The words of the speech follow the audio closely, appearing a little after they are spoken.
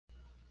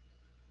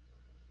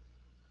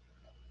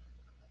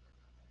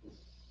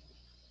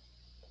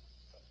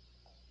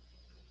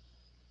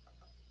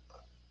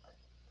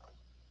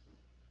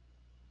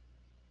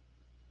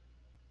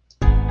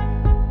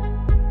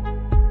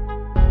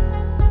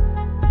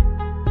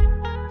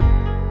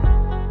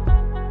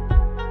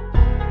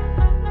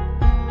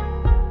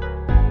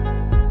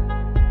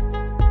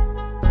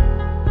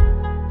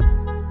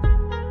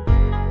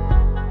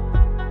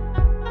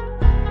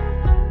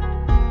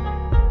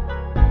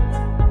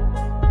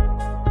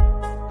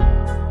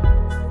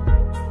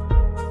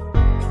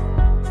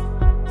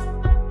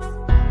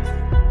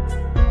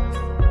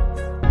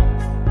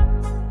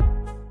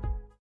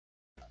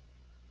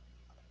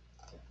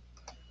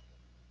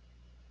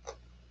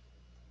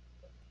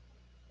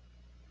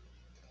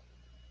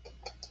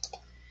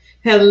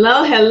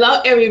Hello, hello,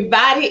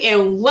 everybody,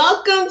 and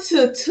welcome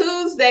to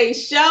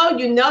Tuesday's show.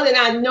 You know that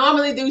I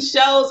normally do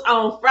shows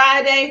on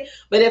Friday,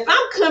 but if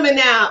I'm coming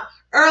out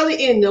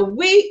early in the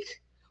week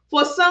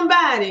for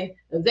somebody,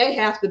 they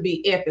have to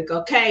be epic,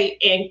 okay?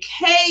 And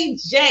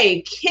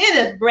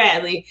Kenneth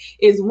Bradley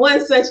is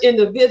one such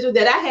individual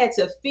that I had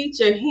to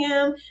feature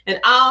him and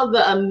all the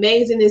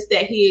amazingness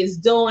that he is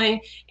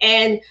doing.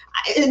 And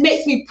it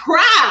makes me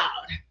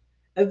proud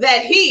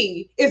that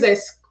he is a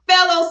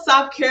fellow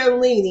South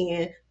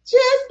Carolinian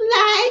just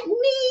like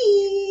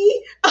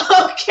me.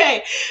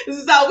 Okay,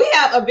 so we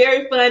have a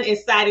very fun,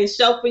 exciting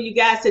show for you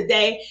guys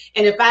today.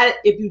 And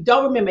if you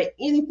don't remember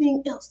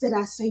anything else that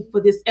I say for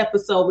this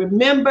episode,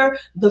 remember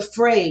the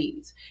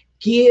phrase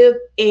give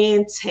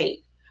and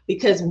take.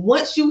 Because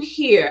once you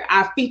hear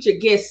our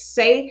featured guest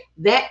say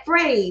that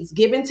phrase,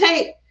 give and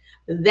take,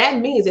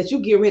 that means that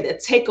you get ready to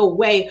take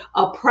away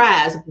a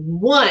prize.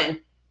 One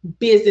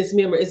business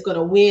member is going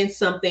to win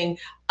something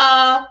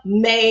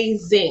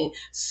amazing.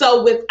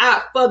 So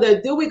without further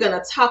ado, we're going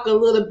to talk a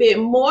little bit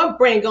more,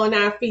 bring on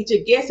our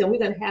featured guest, and we're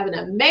going to have an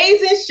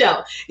amazing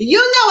show. You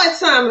know what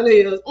time it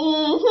is.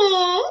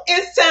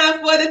 It's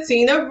time for the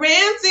Tina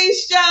Ramsey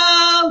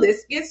Show.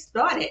 Let's get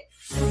started.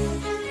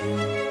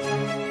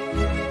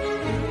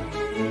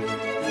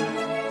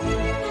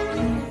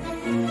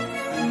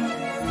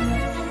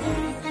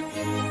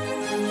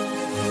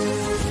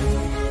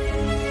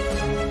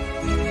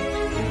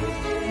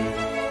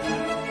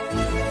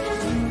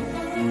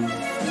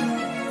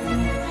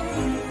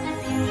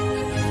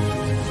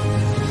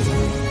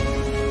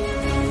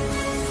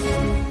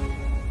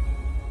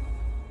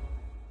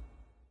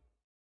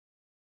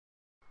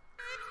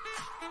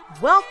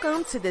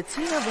 Welcome to the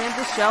Tina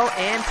Ramsey Show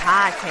and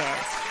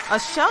Podcast, a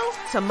show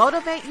to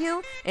motivate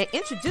you and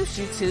introduce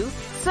you to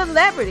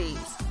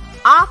celebrities,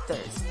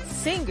 authors,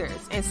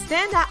 singers, and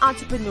standout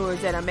entrepreneurs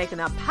that are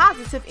making a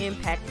positive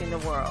impact in the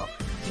world.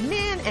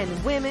 Men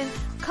and women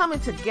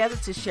coming together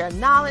to share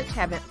knowledge,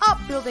 having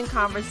upbuilding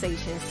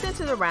conversations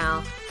centered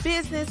around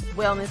business,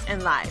 wellness,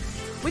 and life.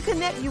 We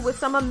connect you with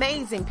some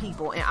amazing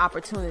people and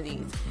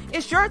opportunities.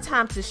 It's your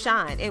time to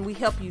shine, and we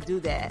help you do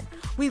that.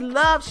 We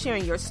love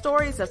sharing your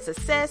stories of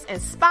success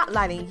and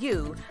spotlighting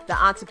you, the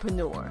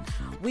entrepreneur.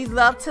 We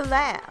love to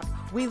laugh.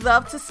 We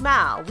love to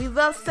smile. We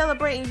love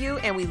celebrating you,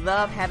 and we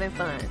love having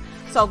fun.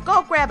 So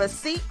go grab a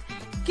seat,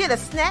 get a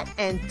snack,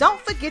 and don't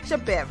forget your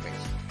beverage.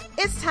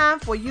 It's time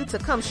for you to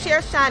come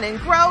share, shine, and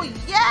grow.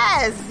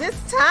 Yes,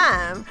 it's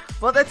time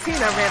for the Tina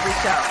Ramsey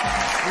Show.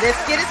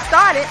 Let's get it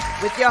started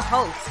with your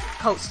host,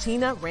 Coach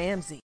Tina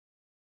Ramsey.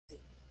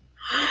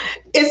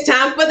 It's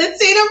time for the Tina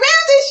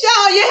Ramsey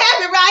Show. You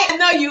have it right. I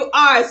know you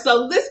are.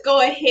 So let's go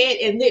ahead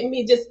and let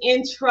me just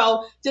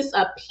intro just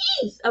a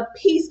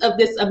piece of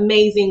this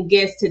amazing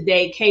guest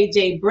today,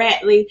 KJ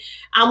Bradley.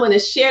 I'm going to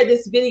share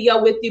this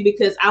video with you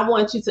because I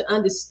want you to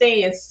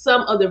understand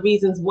some of the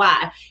reasons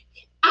why.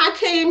 I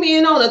came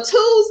in on a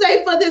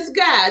Tuesday for this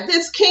guy,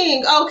 this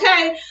king,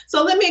 okay?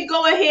 So let me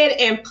go ahead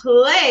and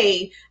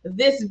play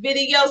this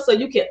video so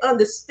you can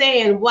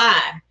understand why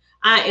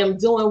I am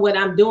doing what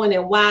I'm doing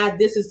and why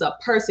this is a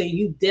person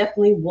you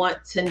definitely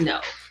want to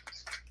know.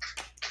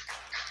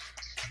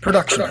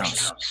 Production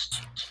House.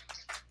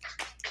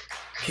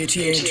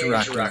 KTA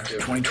Interactive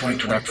 2020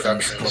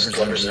 Productions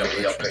delivers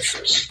video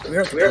pictures. We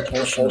are the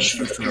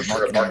propulsion of future of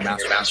marketing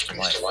and master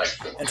life.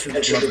 Enter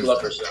the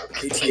Glover Zone.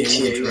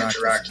 KTA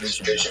Interactive's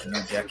vision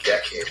of the new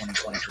decade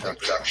 2020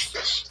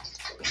 Productions.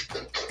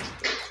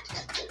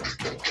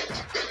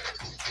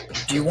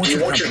 Do you want your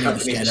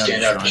company to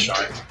stand out and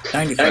shine?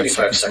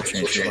 95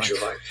 seconds will change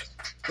your life.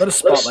 Let us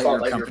spotlight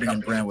your company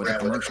and brand with a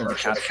commercial to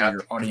capture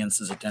your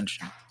audience's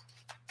attention.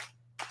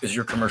 Is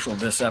your commercial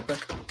this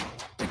epic?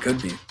 It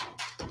could be.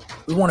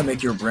 We want to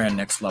make your brand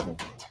next level.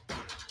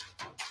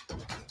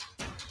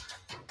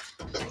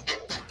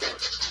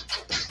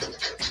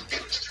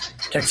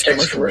 Text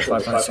commercial to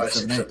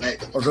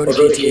 55678 or go to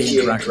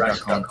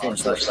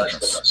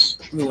ktainteractive.com/business.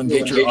 We will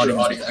engage your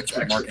audience with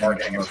expert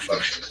marketing and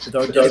promotion. With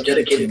our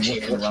dedicated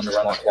team working around the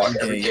clock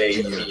every day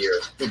of the year,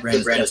 your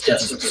brand is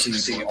destined to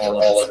succeed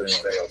all others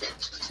fail.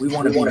 We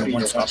want to be a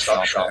one-stop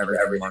shop for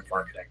every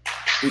marketing.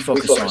 We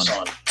focus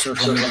on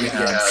social media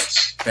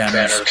ads,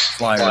 banners,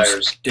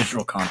 flyers,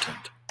 digital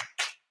content.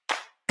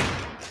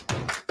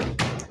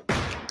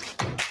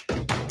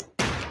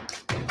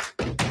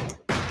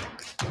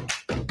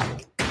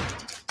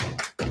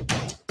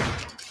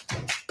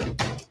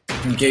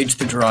 Engage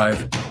the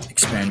drive,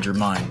 expand your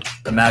mind.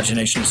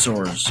 Imagination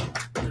soars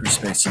through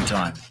space and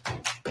time.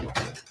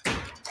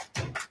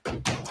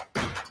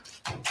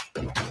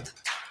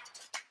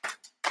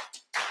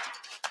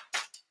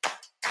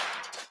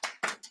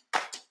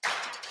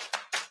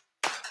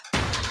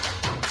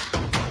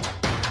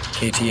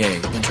 KTA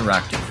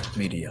Interactive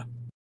Media.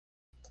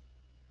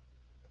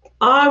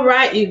 All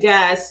right, you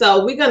guys.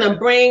 So we're going to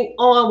bring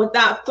on,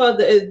 without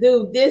further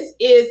ado, this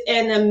is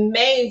an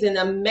amazing,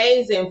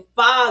 amazing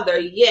father.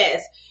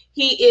 Yes,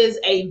 He is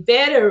a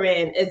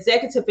veteran,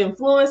 executive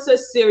influencer,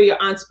 serial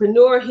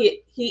entrepreneur.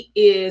 He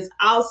is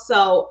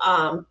also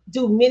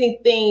do many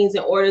things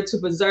in order to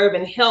preserve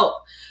and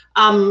help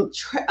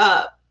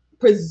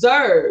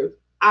preserve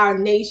our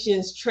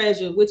nation's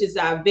treasure, which is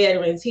our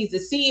veterans. He's the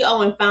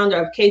CEO and founder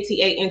of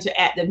KTA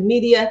Interactive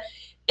Media,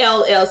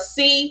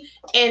 LLC,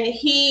 and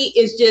he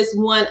is just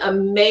one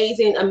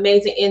amazing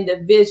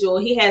individual.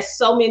 He has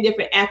so many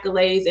different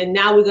accolades, and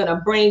now we're going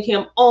to bring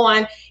him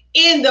on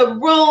in the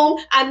room.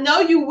 I know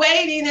you're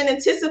waiting and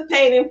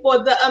anticipating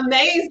for the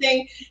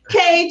amazing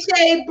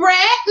KJ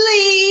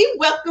Bradley.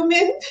 Welcome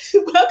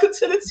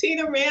to the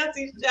Tina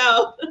Ramsey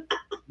Show.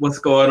 What's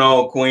going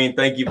on, Queen?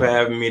 Thank you for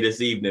having me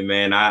this evening,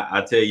 man.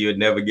 I tell you, it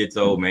never gets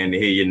old, man, to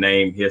hear your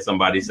name, hear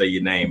somebody say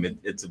your name.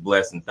 It's a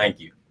blessing. Thank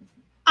you.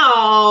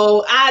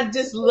 Oh, I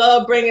just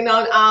love bringing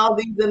on all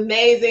these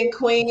amazing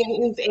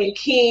queens and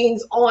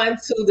kings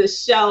onto the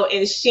show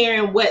and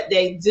sharing what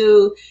they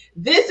do.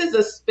 This is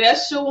a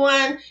special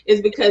one,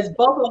 is because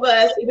both of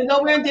us, even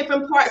though we're in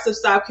different parts of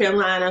South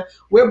Carolina,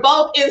 we're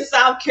both in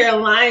South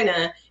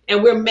Carolina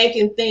and we're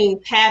making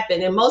things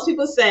happen. And most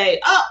people say,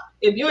 oh,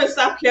 if you're in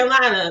South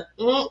Carolina,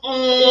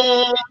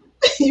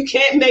 you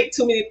can't make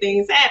too many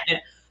things happen.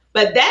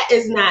 But that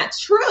is not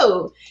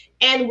true.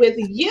 And with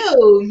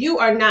you, you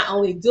are not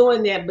only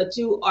doing that, but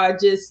you are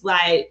just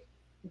like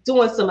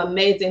doing some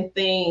amazing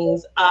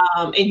things.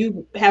 And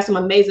you have some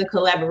amazing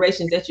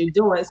collaborations that you're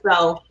doing.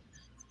 So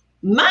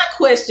my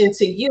question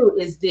to you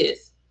is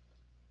this: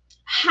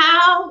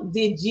 how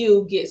did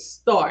you get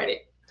started?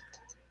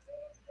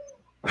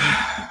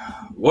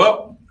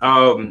 Well,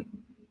 I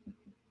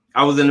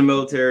was in the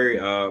military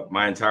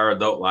my entire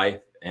adult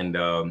life. And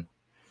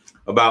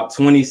about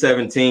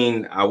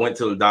 2017, I went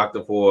to the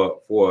doctor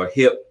for a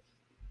hip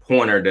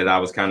pointer that I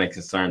was kind of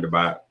concerned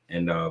about.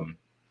 And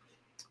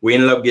we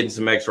ended up getting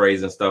some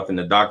x-rays and stuff. And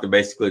the doctor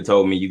basically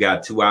told me, you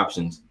got two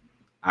options.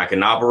 I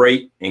can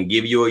operate and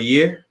give you a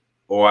year,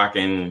 or I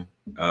can,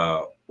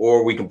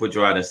 or we can put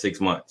you out in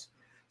 6 months.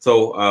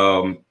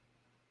 So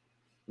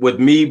with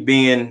me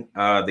being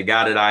the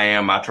guy that I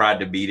am, I tried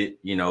to beat it,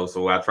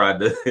 so I tried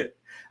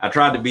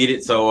to beat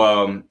it.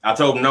 So I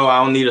told him, no,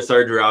 I don't need a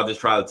surgery. I'll just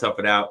try to tough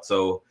it out.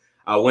 So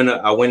I went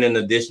an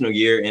additional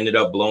year, ended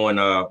up blowing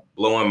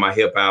my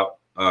hip out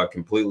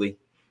completely,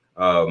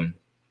 and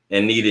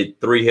needed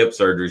 3 hip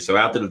surgeries. So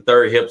after the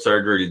 3rd hip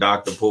surgery, the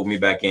doctor pulled me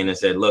back in and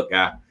said, look,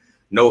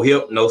 no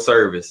hip, no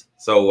service.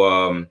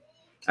 So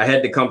I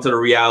had to come to the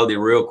reality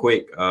real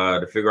quick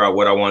to figure out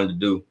what I wanted to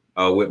do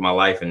with my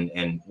life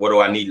and what do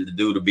I needed to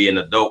do to be an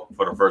adult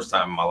for the first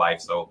time in my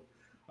life. So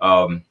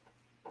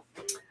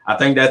I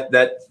think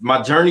that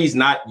my journey is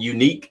not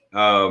unique.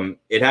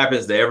 It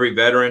happens to every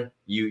veteran.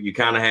 You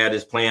kind of had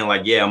this plan,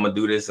 like, yeah, I'm gonna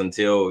do this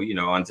until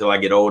I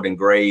get old and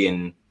gray,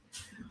 and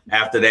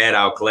after that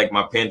I'll collect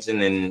my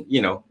pension and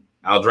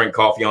I'll drink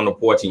coffee on the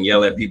porch and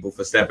yell at people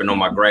for stepping on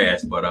my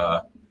grass.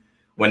 But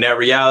when that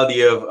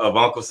reality of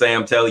Uncle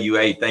Sam telling you,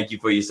 hey, thank you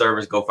for your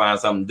service, go find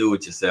something to do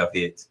with yourself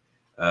hits,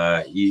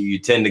 you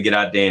tend to get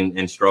out there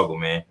and struggle,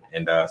 man.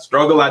 And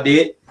struggle I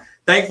did.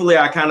 Thankfully,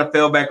 I kind of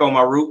fell back on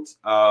my roots.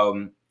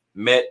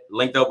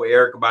 Linked up with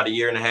Eric about 1.5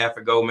 years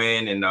ago,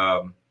 man.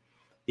 And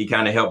he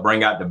kind of helped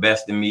bring out the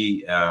best in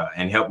me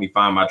and helped me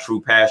find my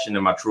true passion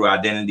and my true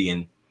identity.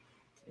 And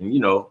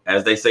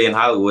as they say in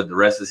Hollywood, the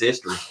rest is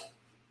history.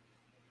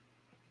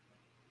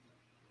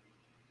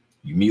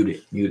 You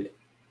muted.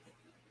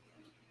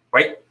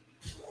 Wait,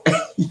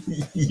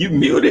 you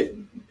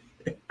muted.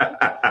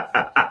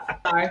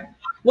 Sorry.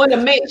 Want to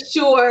make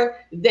sure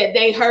that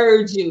they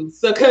heard you.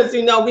 So, because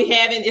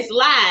it's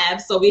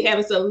live, so we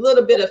having a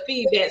little bit of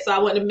feedback. So I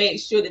want to make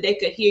sure that they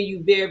could hear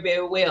you very,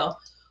 very well.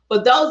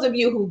 For those of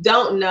you who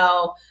don't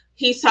know,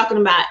 he's talking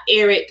about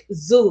Eric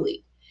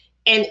Zuley.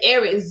 And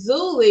Eric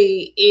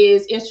Zuley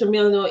is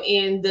instrumental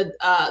in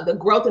the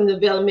growth and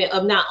development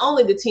of not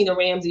only the Tina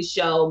Ramsey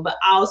Show, but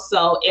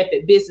also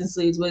Epic Business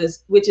Leads,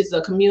 which is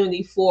a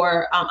community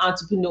for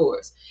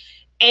entrepreneurs.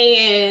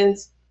 And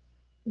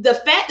the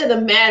fact of the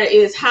matter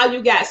is how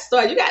you got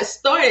started. You got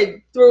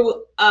started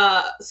through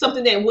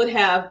something that would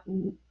have,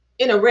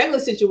 in a regular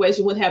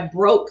situation, would have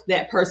broke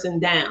that person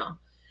down.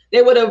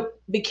 They would have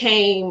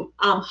became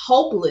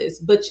hopeless,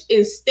 but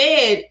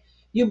instead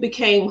you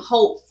became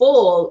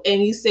hopeful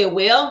and you said,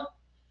 well,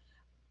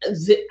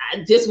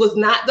 this was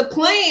not the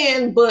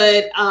plan,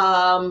 but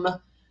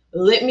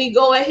let me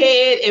go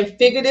ahead and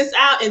figure this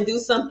out and do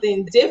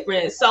something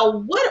different.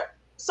 So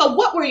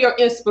what were your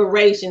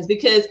inspirations?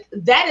 Because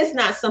that is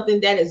not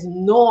something that is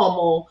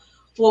normal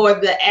for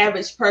the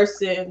average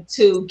person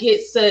to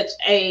get such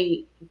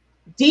a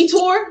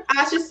detour,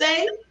 I should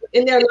say,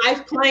 in their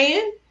life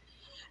plan.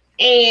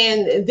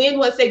 And then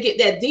once they get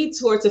that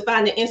detour, to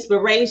find the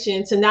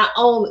inspiration to not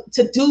only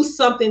to do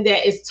something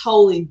that is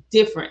totally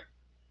different.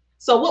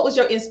 So what was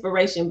your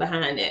inspiration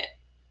behind that?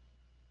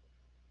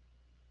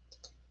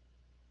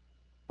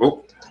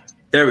 Oh,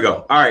 there we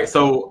go. All right.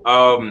 So,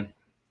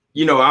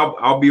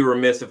 I'll be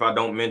remiss if I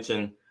don't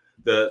mention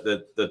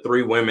the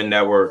 3 women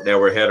that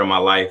were ahead of my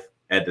life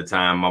at the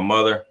time. My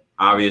mother,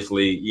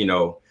 obviously,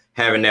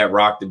 having that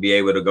rock to be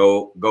able to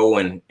go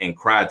and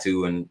cry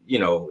to. And, you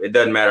know, it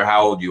doesn't matter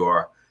how old you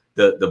are,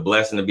 the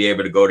blessing to be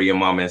able to go to your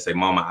mama and say,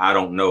 Mama, I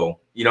don't know.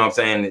 You know what I'm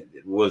saying?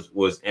 It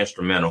was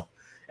instrumental.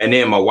 And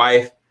then my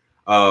wife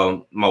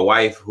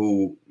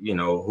who, you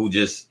know, who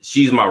just,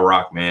 she's my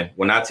rock, man.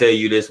 When I tell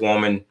you this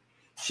woman,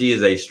 she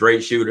is a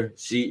straight shooter.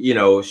 She, you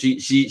know,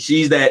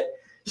 she's that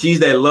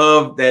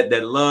love,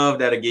 that love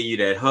that'll give you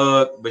that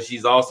hug, but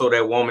she's also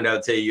that woman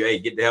that'll tell you, hey,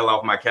 get the hell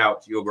off my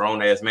couch. You're a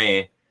grown ass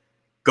man.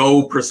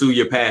 Go pursue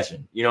your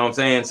passion. You know what I'm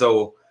saying?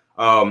 So,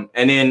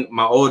 and then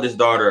my oldest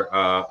daughter,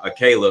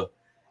 Kayla,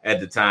 at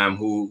the time,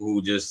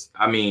 who just,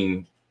 I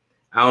mean,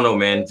 I don't know,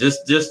 man,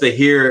 just to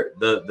hear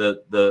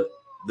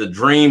the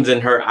dreams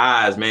in her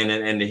eyes, man,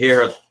 and to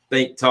hear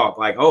her talk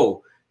like,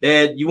 oh,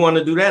 Dad, you want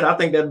to do that? I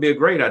think that'd be a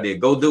great idea.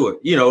 Go do it.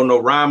 You know, no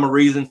rhyme or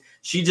reason.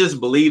 She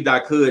just believed I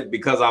could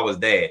because I was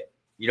dad.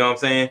 You know what I'm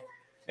saying?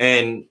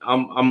 And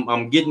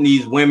I'm getting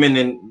these women,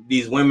 and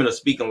these women are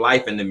speaking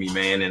life into me,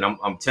 man. And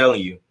I'm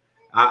telling you,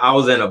 I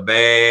was in a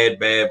bad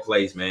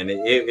place, man.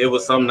 It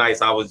was some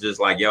nights I was just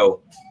like,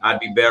 yo,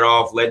 I'd be better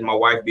off letting my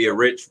wife be a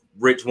rich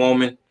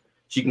woman.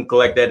 She can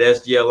collect that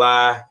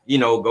SGLI, you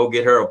know, go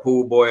get her a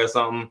pool boy or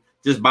something.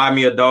 Just buy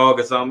me a dog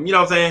or something. You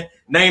know what I'm saying?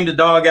 Name the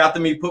dog after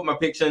me, put my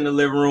picture in the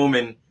living room,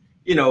 and,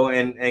 you know,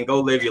 and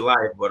go live your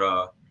life. But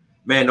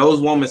man,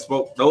 those women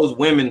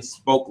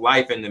spoke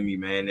life into me,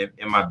 man,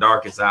 in my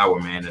darkest hour,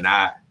 man. And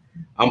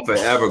I'm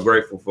forever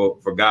grateful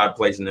for God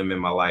placing them in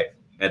my life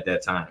at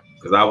that time,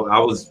 because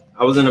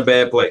I was in a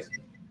bad place.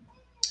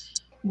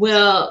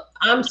 Well,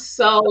 I'm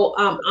so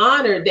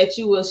honored that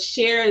you will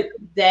share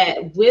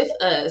that with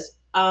us,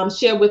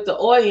 share with the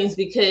audience,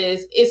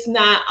 because it's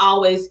not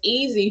always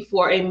easy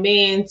for a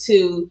man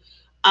to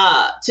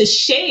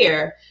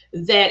share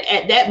that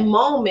at that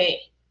moment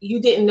you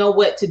didn't know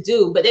what to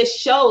do. But it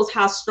shows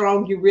how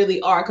strong you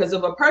really are, because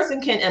if a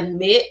person can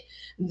admit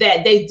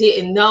that they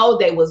didn't know,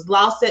 they was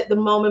lost at the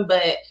moment,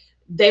 but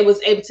they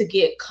was able to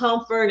get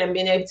comfort and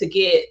being able to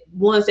get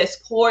ones that's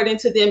poured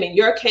into them. In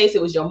your case,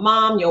 it was your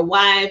mom, your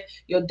wife,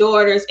 your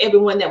daughters,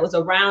 everyone that was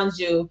around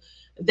you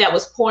that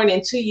was pouring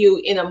into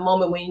you in a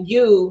moment when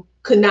you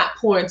could not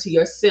pour into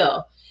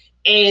yourself.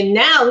 And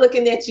now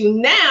looking at you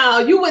now,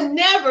 you would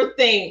never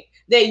think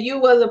that you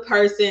was a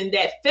person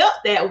that felt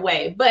that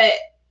way. But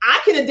I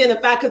can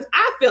identify because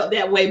I felt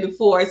that way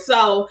before.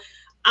 So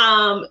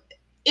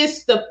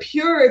it's the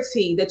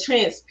purity, the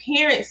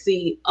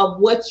transparency of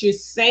what you're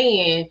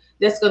saying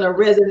that's going to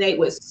resonate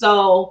with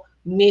so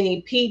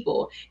many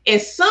people.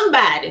 And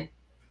somebody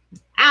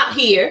out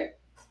here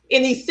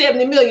in these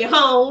 70 million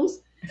homes,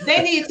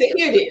 they need to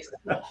hear this.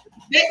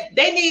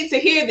 They need to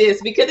hear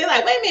this, because they're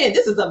like, wait a minute,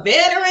 this is a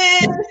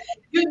veteran.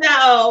 You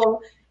know,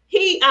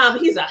 he's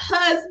a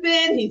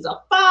husband, he's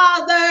a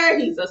father,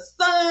 he's a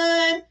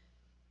son,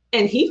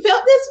 and he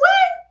felt this way.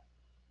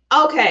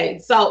 Okay,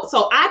 so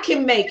I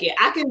can make it.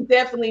 I can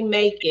definitely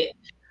make it.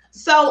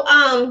 So,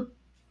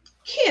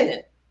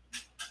 Kenneth,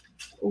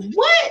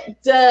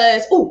 what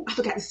does? Oh, I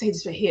forgot to say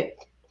this right here.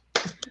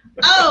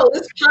 Oh,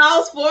 let's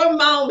pause for a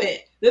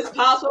moment.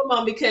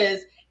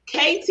 Because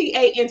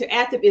KTA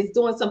Interactive is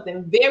doing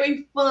something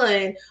very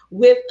fun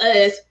with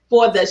us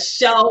for the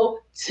show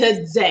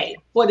today.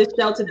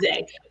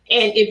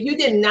 And if you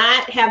did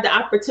not have the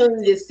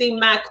opportunity to see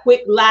my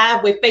quick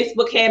live where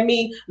Facebook had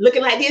me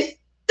looking like this,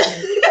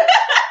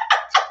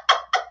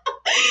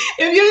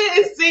 if you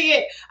didn't see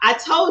it, I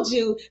told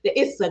you that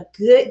it's a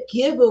good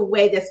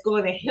giveaway that's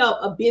going to help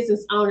a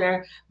business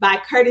owner by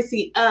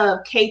courtesy of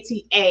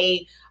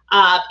KTA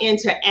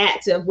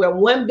Interactive, where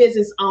one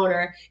business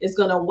owner is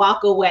going to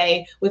walk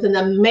away with an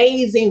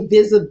amazing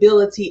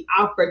visibility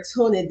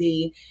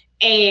opportunity.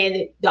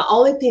 And the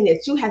only thing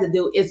that you have to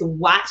do is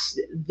watch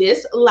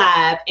this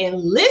live and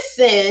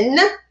listen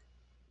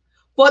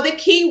for the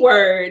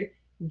keyword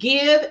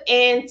give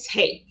and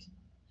take.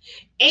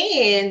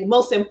 And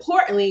most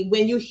importantly,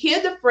 when you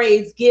hear the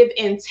phrase give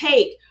and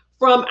take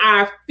from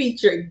our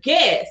featured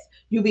guest,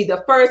 you'll be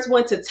the first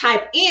one to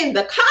type in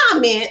the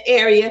comment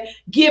area,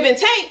 give and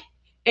take.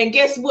 And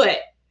guess what?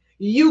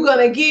 You're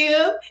gonna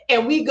give,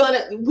 and we're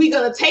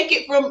gonna take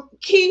it from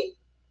Key,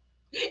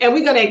 and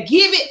we're gonna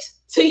give it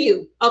to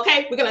you.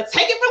 Okay, we're gonna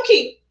take it from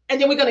Key,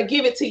 and then we're gonna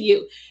give it to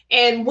you.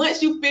 And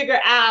once you figure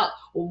out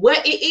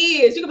what it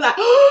is, you're gonna be like,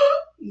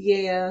 oh,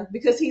 yeah,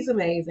 because he's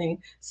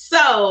amazing.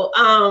 So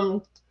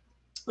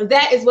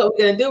that is what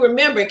we're gonna do.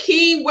 Remember,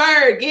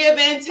 keyword give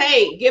and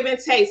take.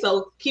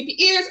 So keep your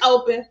ears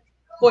open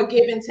for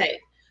give and take.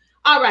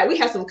 All right, we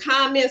have some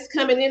comments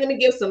coming in. Let me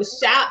give some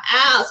shout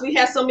outs. We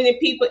have so many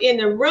people in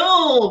the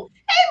room.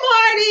 Hey,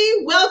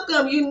 Marty,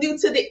 welcome. You new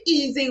to the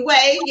easy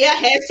way. Yeah,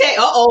 hashtag.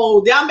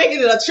 Uh-oh, y'all making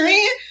it a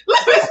trend?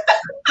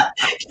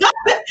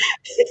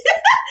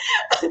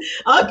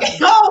 Okay,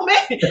 oh,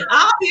 man.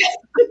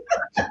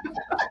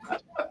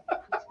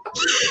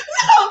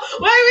 So,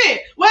 wait a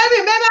minute. Maybe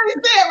I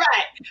didn't say it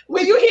right.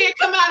 When you hear it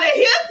come out of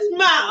his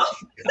mouth.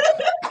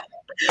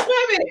 Wait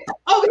a minute.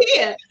 Over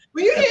here.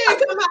 When you hear it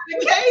come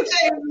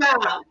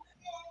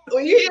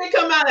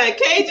out of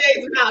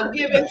KJ's mouth,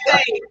 give and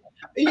take.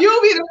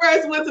 You'll be the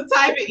first one to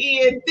type it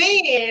in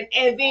then,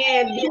 and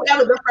then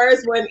whoever the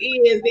first one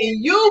is,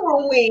 then you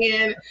will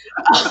win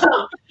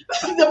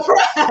the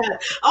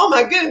prize. Oh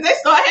my goodness, they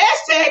start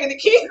hashtagging the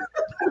kids.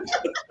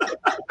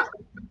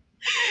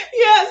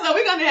 Yeah, so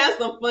we're gonna have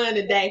some fun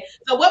today.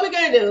 So what we're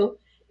gonna do,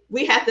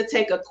 we have to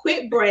take a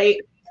quick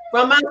break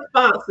from our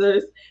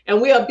sponsors,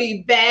 and we'll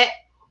be back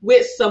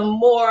with some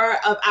more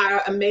of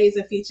our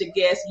amazing featured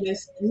guest,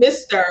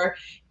 Mr.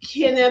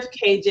 Kenneth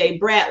KJ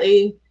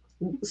Bradley,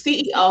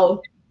 CEO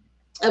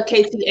of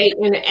KTA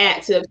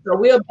Interactive. So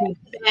we'll be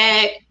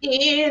back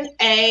in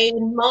a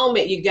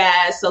moment, you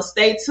guys. So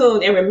stay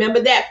tuned and remember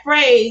that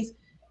phrase,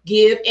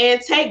 give and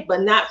take,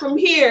 but not from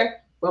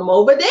here, from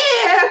over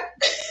there.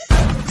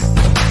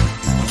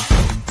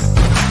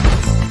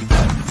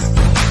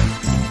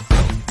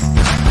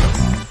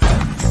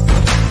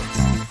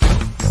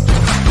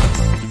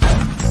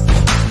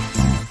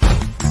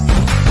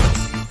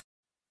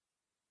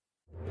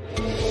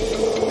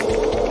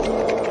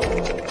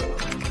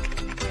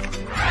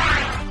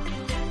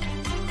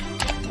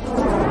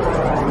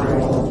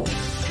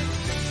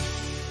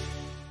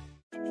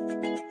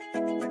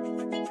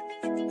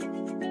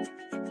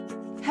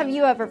 Have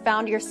you ever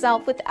found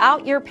yourself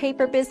without your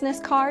paper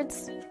business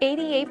cards?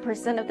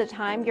 88% of the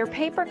time, your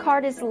paper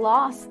card is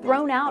lost,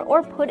 thrown out,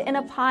 or put in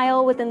a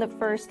pile within the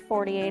first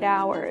 48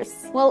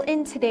 hours. Well,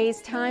 in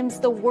today's times,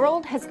 the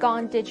world has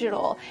gone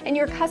digital, and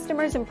your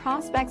customers and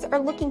prospects are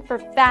looking for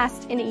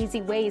fast and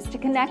easy ways to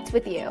connect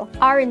with you.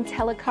 Our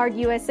IntelliCard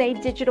USA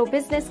digital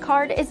business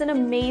card is an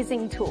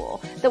amazing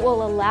tool that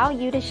will allow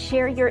you to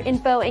share your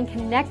info and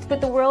connect with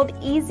the world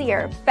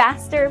easier,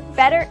 faster,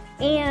 better,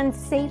 and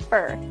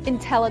safer.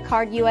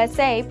 IntelliCard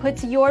USA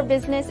puts your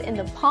business in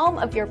the palm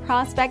of your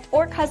prospect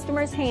or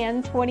customer's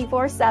hand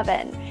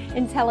 24/7.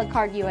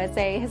 IntelliCard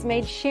USA has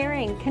made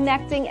sharing,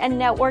 connecting, and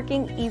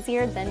networking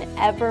easier than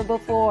ever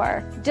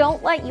before.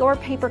 Don't let your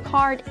paper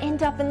card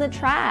end up in the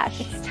trash.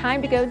 It's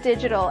time to go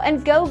digital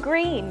and go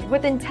green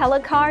with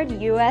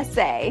IntelliCard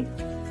USA.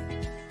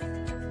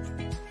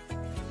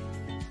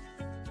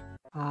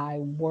 I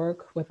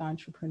work with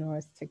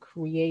entrepreneurs to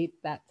create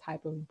that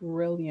type of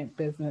brilliant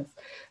business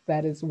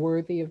that is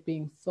worthy of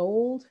being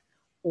sold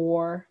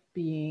or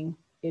being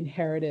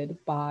inherited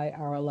by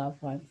our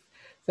loved ones.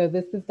 So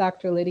this is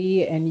Dr.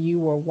 Liddy, and you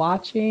were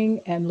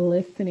watching and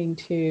listening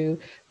to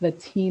the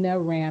Tina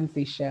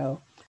Ramsey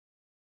Show.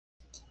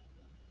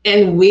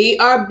 And we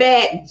are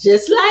back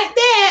just like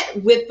that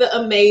with the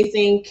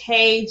amazing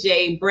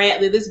KJ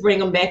Bradley. Let's bring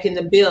him back in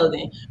the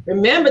building.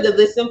 Remember to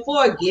listen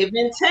for give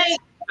and take.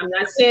 I'm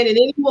not saying it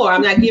anymore.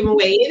 I'm not giving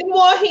away any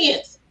more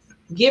hints.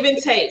 Give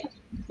and take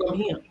from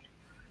him.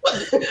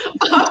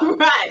 All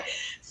right.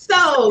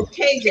 So,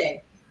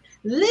 KJ,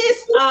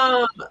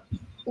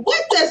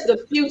 what does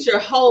the future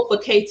hold for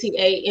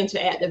KTA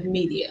Interactive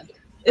Media?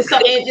 And so,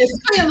 and just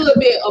tell me a little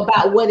bit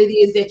about what it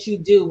is that you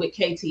do with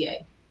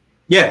KTA.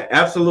 Yeah,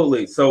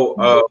 absolutely. So,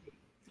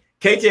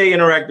 KTA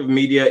Interactive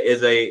Media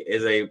is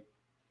a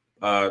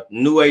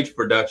new age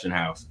production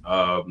house.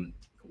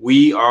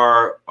 We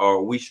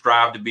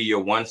strive to be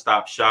your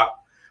one-stop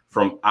shop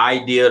from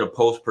idea to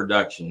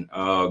post-production.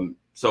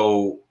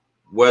 So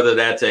whether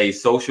that's a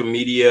social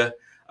media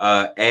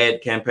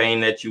ad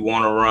campaign that you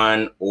want to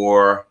run,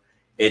 or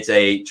it's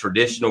a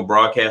traditional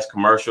broadcast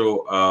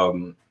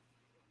commercial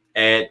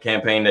ad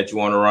campaign that you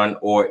want to run,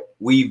 or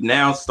we've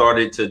now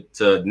started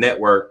to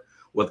network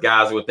with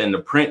guys within the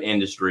print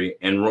industry,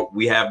 and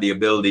we have the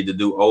ability to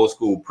do old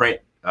school print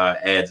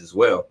ads as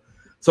well.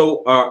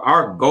 So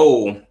our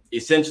goal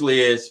essentially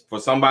is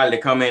for somebody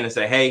to come in and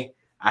say, hey,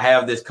 I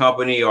have this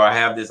company, or I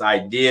have this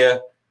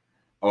idea,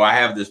 or I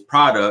have this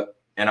product,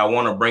 and I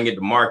want to bring it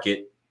to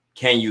market.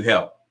 Can you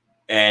help?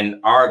 And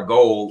our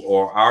goal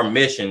or our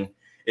mission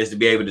is to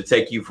be able to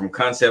take you from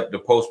concept to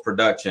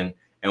post-production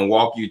and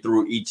walk you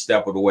through each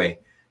step of the way.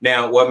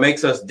 Now, what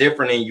makes us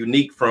different and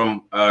unique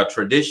from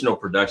traditional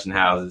production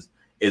houses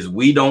is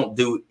we don't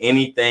do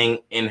anything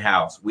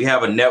in-house. We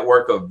have a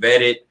network of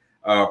vetted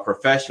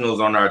professionals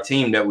on our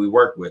team that we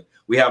work with.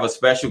 We have a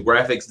special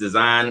graphics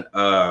design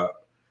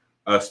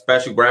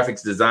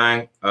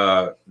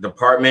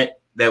department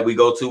that we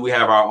go to. We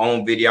have our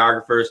own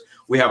videographers.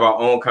 We have our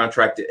own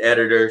contracted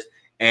editors,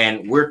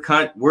 and we're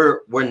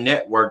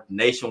networked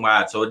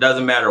nationwide. So it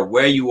doesn't matter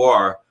where you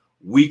are,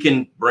 we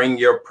can bring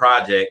your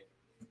project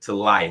to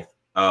life.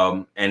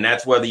 And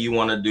that's whether you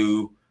want to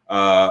do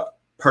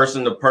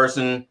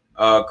person-to-person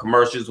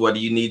commercials, whether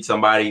you need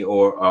somebody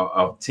or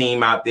a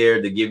team out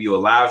there to give you a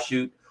live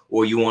shoot,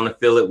 or you want to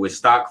fill it with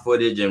stock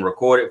footage and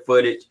recorded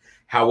footage.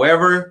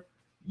 However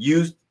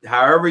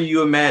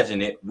you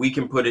imagine it, we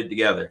can put it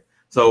together.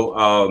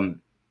 So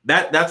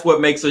that's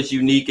what makes us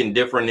unique and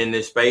different in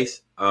this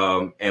space.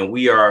 And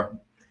we are,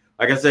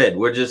 like I said,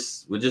 we're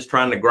just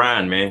trying to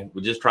grind, man.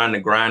 We're just trying to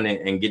grind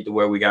and get to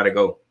where we got to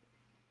go.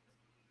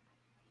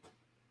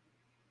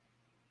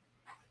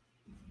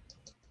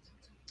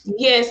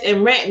 Yes,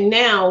 and right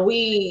now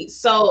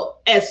so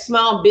as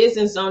small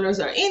business owners,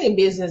 or any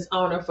business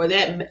owner for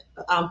that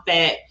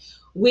fact,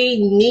 we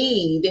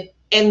need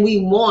and we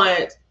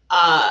want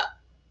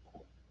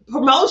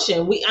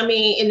promotion. I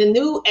mean, in the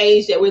new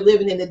age that we're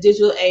living in, the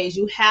digital age,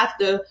 you have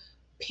to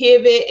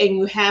pivot and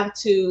you have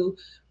to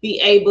be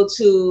able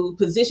to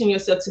position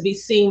yourself to be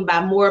seen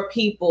by more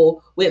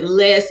people with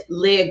less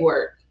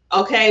legwork.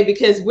 Okay,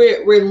 because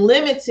we're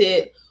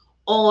limited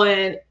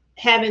on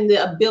having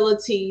the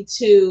ability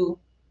to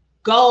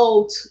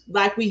go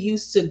like we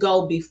used to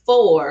go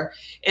before.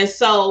 And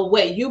so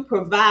what you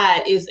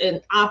provide is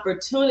an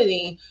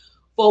opportunity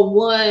for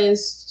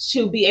ones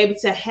to be able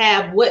to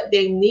have what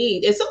they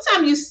need. And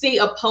sometimes you see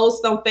a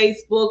post on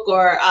Facebook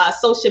or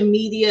social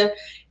media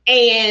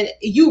and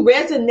you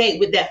resonate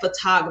with that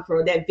photographer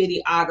or that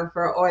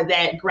videographer or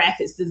that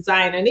graphics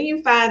designer. And then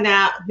you find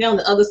out they're on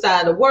the other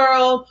side of the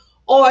world,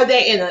 or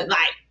they're in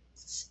like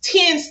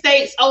 10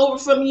 states over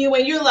from you.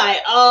 And you're like,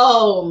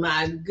 oh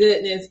my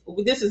goodness,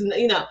 this is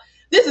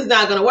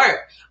not going to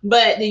work.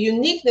 But the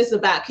uniqueness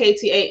about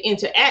KTA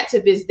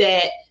Interactive is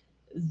that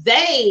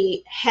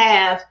they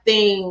have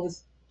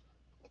things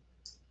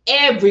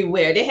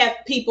everywhere. They have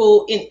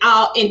people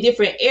in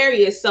different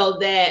areas so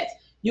that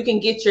you can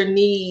get your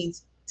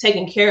needs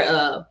taken care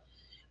of.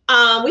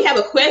 We have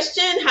a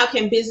question. How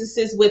can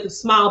businesses with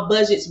small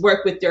budgets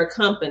work with their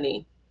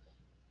company?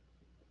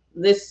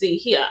 Let's see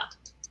here.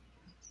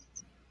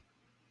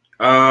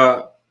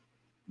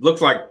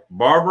 Looks like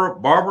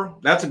Barbara.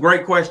 That's a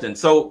great question.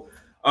 So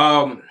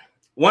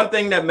one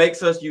thing that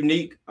makes us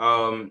unique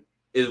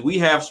is we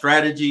have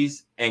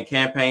strategies and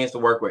campaigns to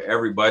work with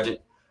every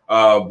budget.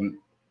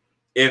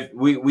 If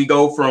we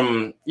go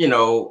from,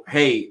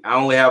 hey, I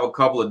only have a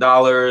couple of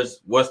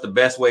dollars, what's the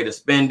best way to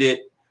spend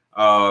it,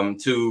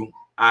 to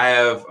I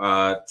have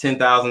a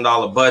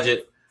 $10,000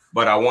 budget,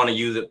 but I want to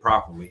use it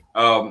properly.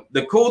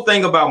 The cool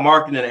thing about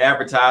marketing and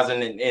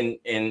advertising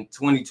in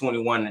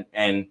 2021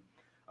 and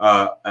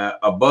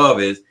above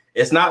is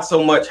it's not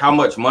so much how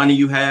much money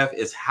you have,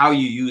 it's how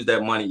you use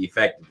that money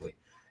effectively.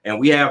 And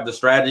we have the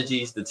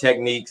strategies, the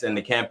techniques, and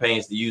the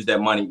campaigns to use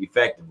that money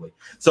effectively.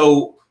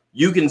 So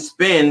you can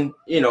spend,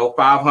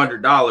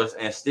 $500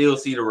 and still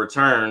see the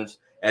returns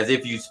as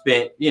if you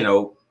spent,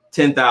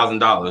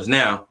 $10,000.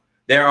 Now,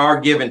 there are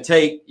give and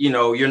take.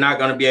 You're not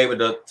going to be able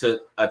to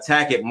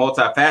attack it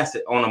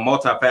on a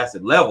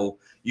multifaceted level.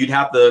 You'd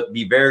have to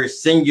be very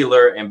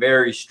singular and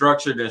very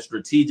structured and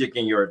strategic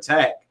in your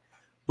attack,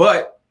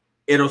 but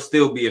it'll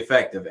still be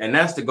effective. And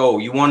that's the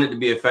goal. You want it to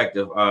be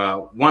effective.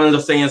 One of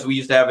the sayings we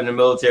used to have in the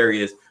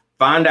military is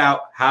find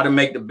out how to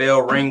make the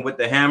bell ring with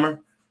the hammer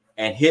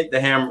and hit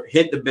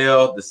the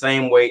bell the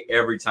same way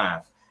every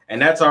time.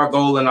 And that's our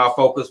goal and our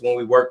focus when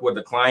we work with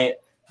a client.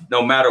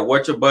 No matter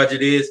what your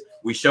budget is,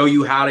 we show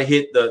you how to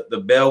hit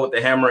the bell with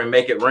the hammer and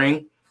make it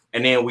ring.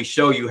 And then we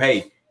show you,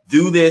 hey,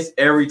 do this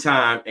every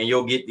time and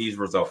you'll get these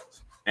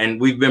results. And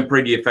we've been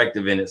pretty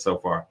effective in it so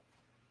far.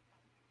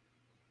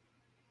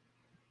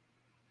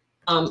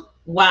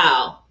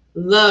 Wow.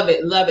 Love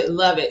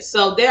it.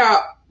 So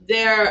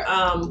there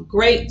are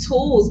great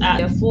tools out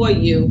there for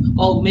you.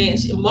 Oh man,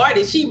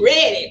 Marty, she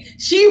read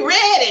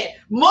it.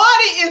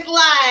 Marty is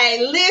like,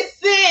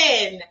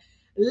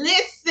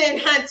 listen,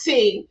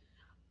 hunty.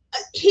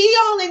 He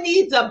only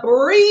needs to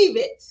breathe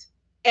it.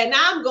 And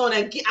I'm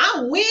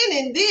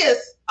winning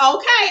this.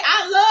 Okay.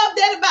 I love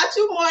that about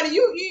you, Marty.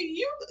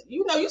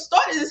 You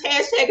started this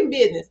hashtagging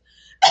business.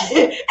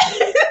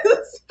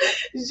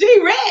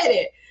 She read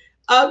it.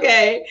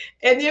 Okay.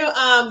 And then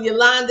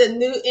Yolanda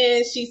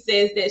Newton, she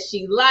says that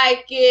she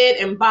liked it.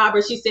 And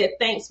Barbara, she said,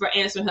 thanks for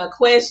answering her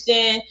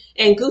question.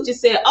 And Gucci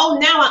said, oh,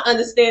 now I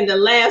understand the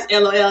last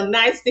LOL.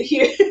 Nice to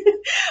hear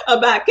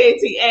about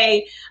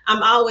KTA.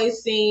 I'm always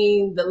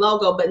seeing the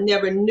logo, but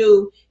never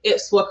knew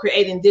it's for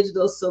creating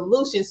digital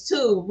solutions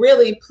too.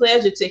 Really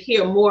pleasure to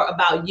hear more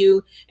about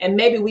you. And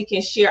maybe we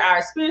can share our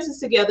experiences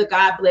together.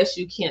 God bless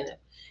you, Kenneth.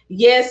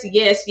 Yes.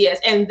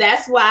 And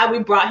that's why we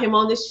brought him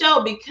on the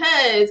show,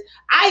 because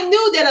I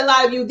knew that a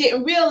lot of you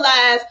didn't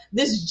realize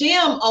this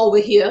gem over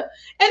here.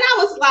 And I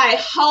was like,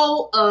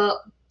 hold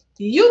up,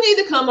 you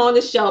need to come on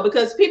the show,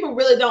 because people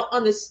really don't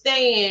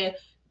understand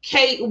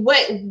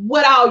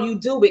what all you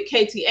do with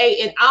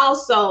KTA, and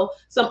also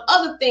some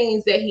other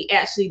things that he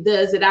actually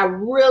does that I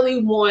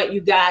really want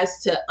you guys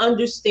to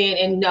understand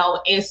and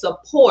know and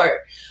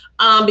support.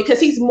 Because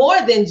he's more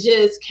than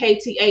just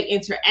KTA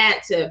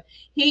Interactive.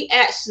 He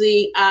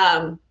actually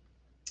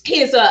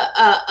he's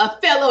a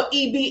fellow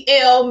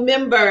EBL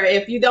member.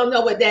 If you don't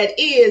know what that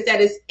is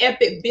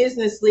Epic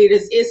Business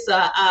Leaders. It's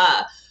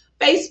a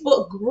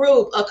Facebook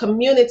group, a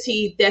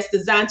community that's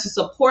designed to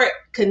support,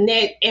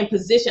 connect, and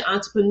position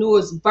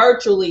entrepreneurs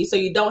virtually so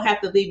you don't have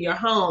to leave your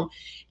home.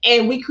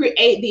 And we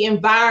create the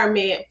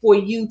environment for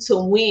you to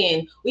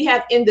win. We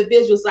have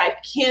individuals like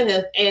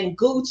Kenneth and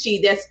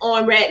Gucci that's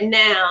on right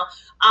now.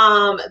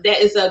 That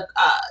is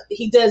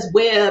he does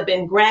web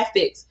and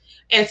graphics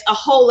and a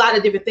whole lot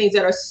of different things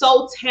that are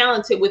so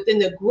talented within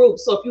the group.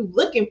 So if you're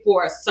looking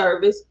for a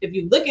service, if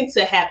you're looking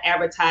to have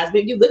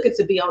advertisement, if you're looking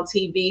to be on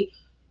TV,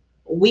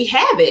 we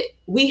have it.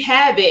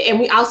 And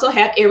we also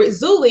have Eric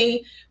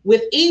Zuley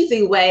with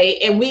Easy Way,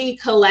 and we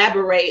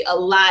collaborate a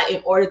lot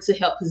in order to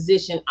help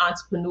position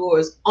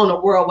entrepreneurs on a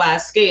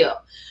worldwide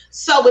scale.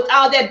 So with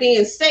all that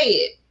being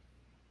said,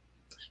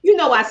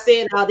 I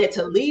said all that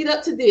to lead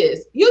up to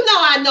this.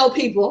 I know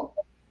people,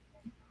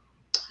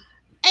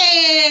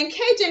 and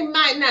KJ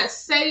might not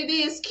say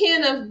this,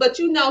 Kenneth, but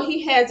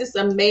he has this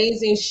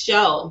amazing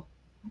show,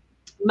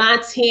 My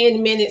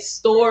 10-Minute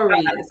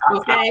Stories,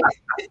 okay?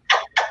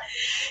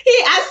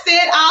 I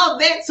said all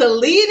that to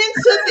lead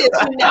into this,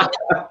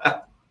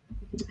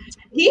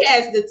 He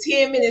has the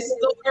 10-Minute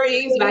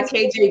Stories by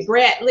KJ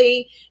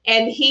Bradley,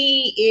 and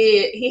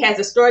he has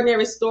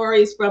extraordinary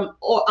stories from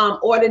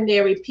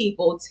ordinary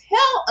people.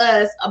 Tell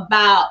us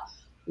about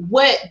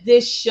what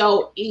this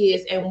show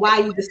is and why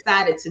you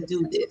decided to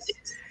do this.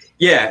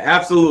 Yeah,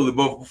 absolutely.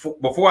 But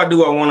before I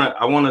do,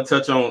 I want to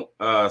touch on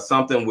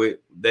something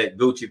that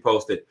Gucci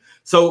posted.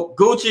 So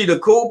Gucci, the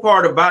cool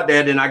part about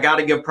that, and I got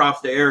to give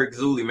props to Eric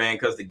Zuley, man,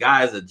 because the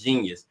guy is a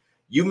genius.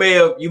 You may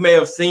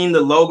have seen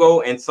the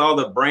logo and saw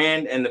the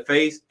brand and the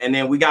face, and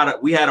then we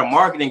had a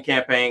marketing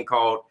campaign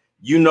called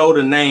 "You Know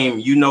the Name,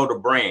 You Know the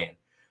Brand."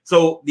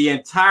 So the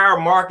entire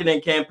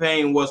marketing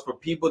campaign was for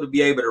people to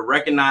be able to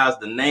recognize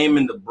the name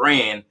and the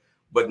brand,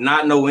 but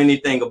not know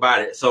anything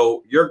about it.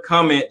 So your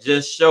comment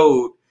just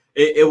showed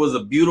it was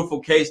a beautiful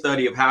case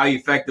study of how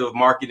effective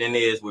marketing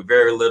is with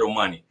very little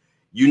money.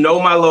 You know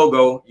my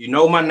logo, you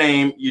know my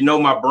name, you know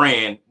my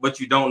brand, but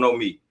you don't know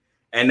me.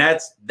 And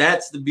that's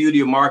the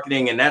beauty of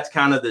marketing, and that's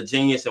kind of the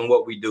genius in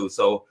what we do.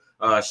 So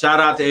shout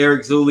out to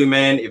Eric Zuley,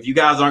 man. If you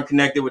guys aren't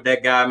connected with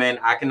that guy, man,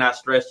 I cannot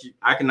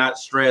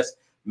stress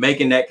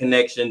making that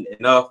connection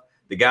enough.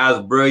 The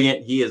guy's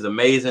brilliant. He is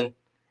amazing.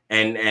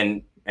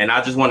 And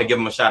I just want to give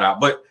him a shout out.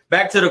 But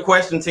back to the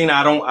question, Tina,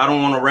 I don't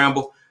want to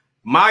ramble.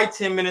 My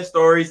 10-Minute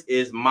Stories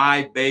is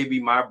my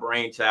baby, my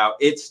brainchild.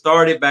 It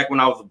started back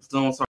when I was a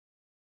platoon sergeant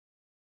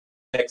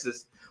in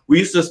Texas. We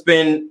used to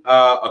spend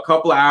a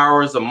couple of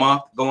hours a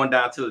month going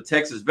down to the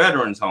Texas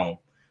Veterans Home,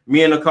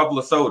 me and a couple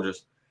of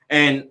soldiers.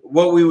 And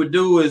what we would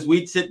do is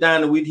we'd sit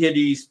down and we'd hear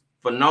these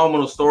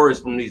phenomenal stories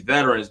from these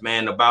veterans,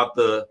 man, about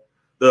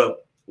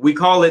we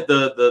call it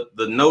the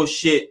no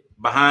shit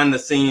behind the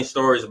scenes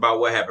stories about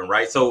what happened,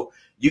 right? So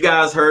you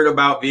guys heard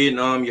about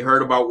Vietnam, you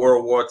heard about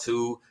World War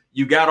II,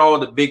 you got all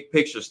the big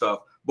picture stuff.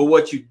 But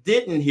what you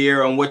didn't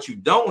hear and what you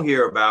don't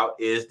hear about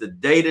is the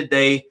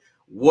day-to-day.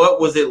 What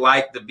was it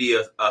like to be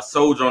a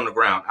soldier on the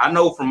ground? I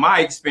know from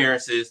my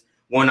experiences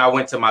when I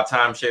went to my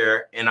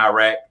timeshare in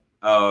Iraq,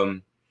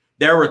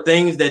 there were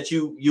things that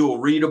you'll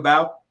read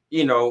about,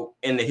 in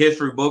the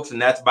history books,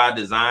 and that's by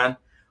design.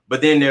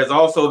 But then there's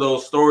also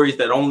those stories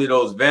that only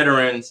those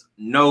veterans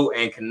know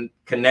and can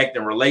connect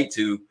and relate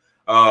to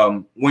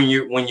when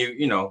you're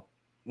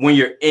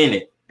in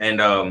it.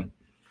 And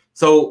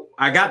so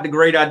I got the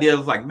great idea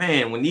of like,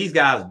 man, when these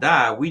guys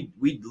die, we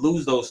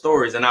lose those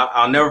stories. And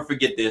I'll never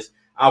forget this.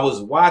 I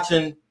was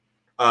watching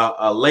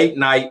a late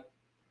night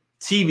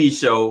TV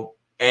show,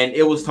 and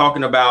it was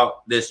talking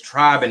about this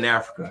tribe in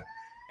Africa.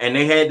 And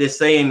they had this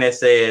saying that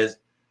says,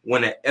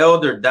 when an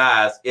elder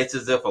dies, it's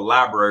as if a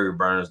library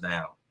burns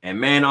down. And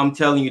man, I'm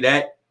telling you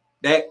that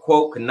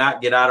quote could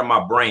not get out of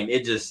my brain.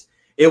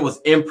 It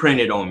was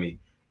imprinted on me.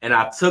 And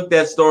I took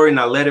that story and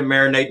I let it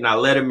marinate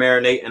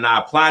and I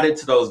applied it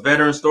to those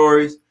veteran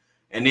stories.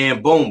 And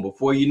then boom,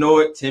 before you know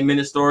it,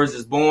 10-Minute Stories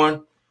is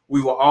born.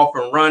 We were off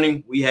and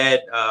running. We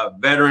had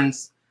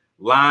veterans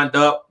lined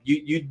up.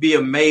 You'd be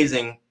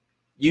amazing.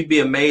 You'd be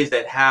amazed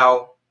at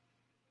how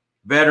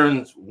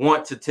veterans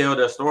want to tell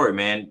their story,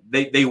 man.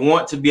 They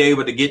want to be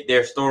able to get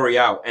their story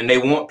out, and they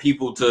want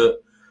people to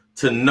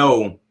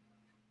know,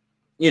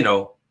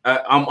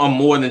 I'm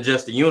more than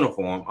just a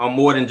uniform. I'm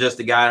more than just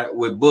a guy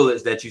with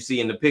bullets that you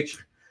see in the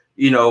picture,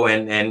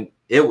 and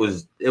it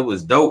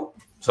was dope.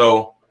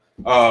 So,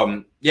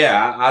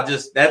 I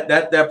just,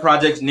 that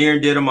project's near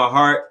and dear to my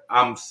heart.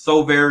 I'm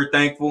so very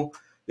thankful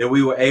that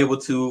we were able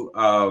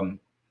to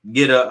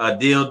get a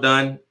deal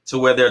done to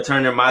where they're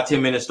turning my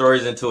 10-Minute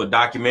Stories into a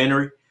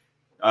documentary.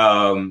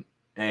 And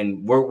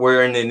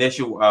we're in the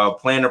initial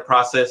planning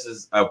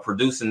processes of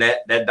producing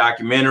that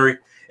documentary.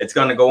 It's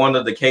going to go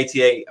under the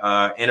KTA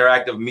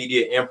Interactive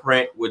Media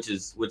imprint, which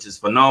is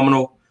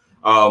phenomenal.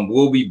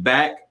 We'll be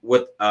back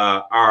with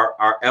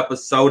our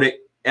episodic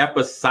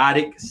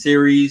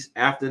series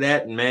after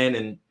that,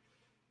 man.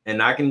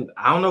 And I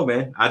don't know,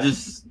 man.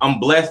 I'm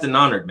blessed and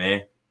honored,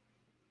 man.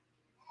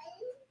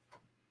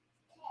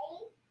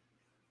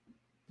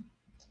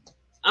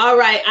 All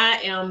right,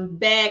 I am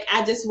back.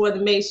 I just want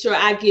to make sure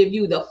I give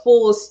you the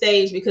full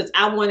stage because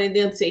I wanted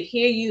them to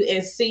hear you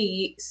and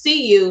see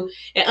you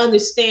and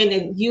understand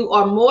that you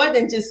are more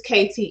than just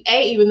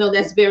KTA, even though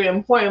that's very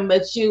important,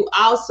 but you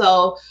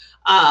also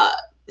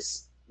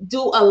do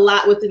a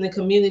lot within the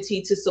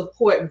community to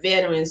support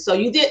veterans. So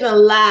you didn't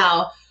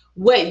allow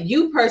what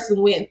you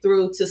personally went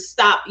through to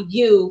stop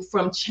you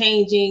from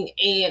changing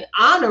and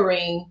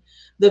honoring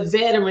the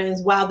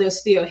veterans while they're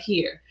still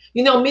here.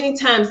 Many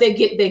times they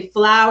get their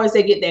flowers,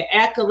 they get their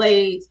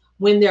accolades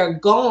when they're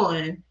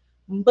gone,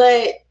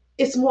 but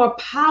it's more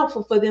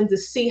powerful for them to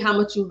see how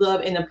much you love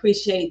and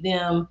appreciate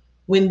them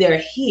when they're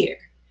here,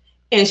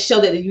 and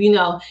show that, you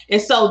know.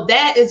 And so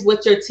that is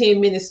what your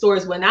 10-minute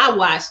stories, when I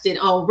watched it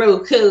on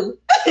Roku,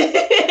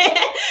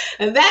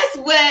 and that's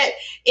what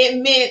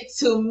it meant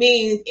to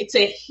me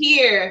to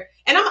hear.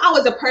 And I'm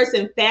always a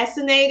person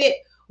fascinated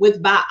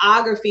with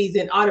biographies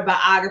and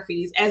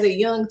autobiographies. As a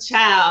young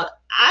child,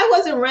 I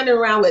wasn't running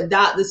around with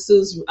Dr.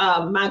 Seuss,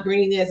 My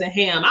Green Eggs and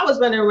Ham. I was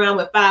running around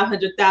with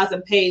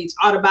 500,000 page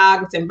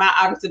autobiographies and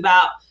biographies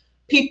about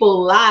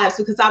people's lives,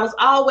 because I was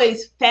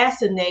always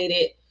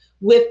fascinated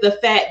with the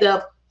fact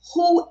of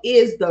who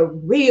is the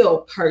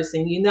real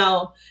person, you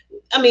know?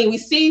 I mean, we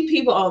see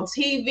people on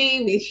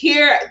TV, we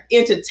hear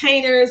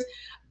entertainers,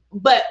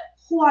 but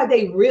who are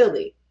they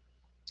really?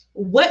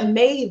 What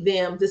made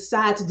them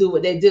decide to do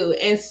what they do?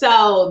 And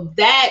so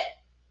that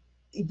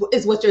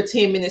is what your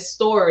 10-minute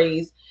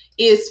stories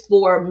is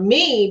for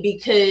me,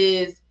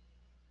 because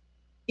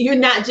you're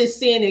not just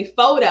seeing a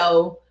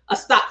photo, a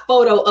stock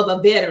photo of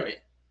a veteran.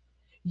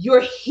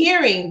 You're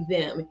hearing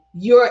them,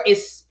 you're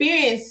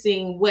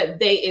experiencing what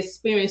they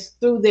experienced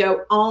through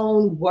their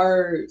own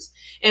words.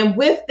 And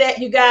with that,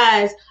 you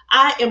guys,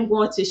 I am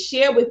going to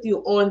share with you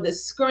on the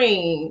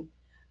screen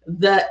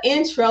the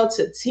intro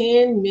to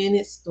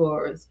 10-minute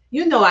stories.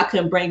 You know I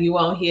couldn't bring you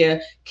on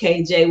here,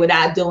 KJ,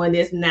 without doing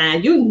this now.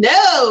 You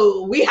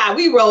know how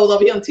we roll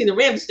over here on Tina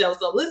Ramsey Show.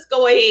 So let's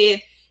go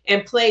ahead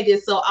and play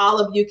this so all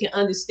of you can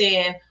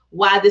understand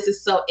why this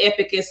is so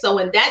epic. And so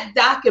when that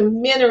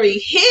documentary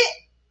hit,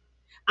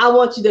 I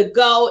want you to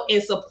go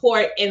and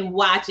support and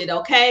watch it,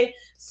 okay?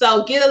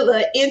 So get a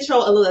little intro,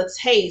 a little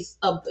taste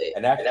of it.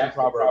 And after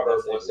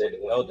Proverbs 1 said,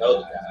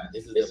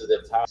 this is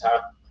the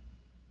top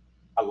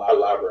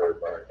library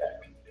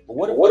broadcast. But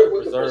what if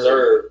we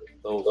preserve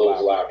those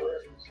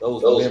libraries,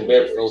 those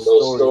memories, those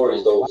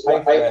stories, those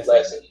life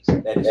lessons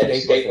that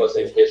escape us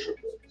in history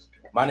books?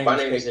 My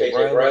name is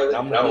KJ Bradley, and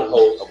I'm the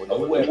host of a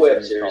new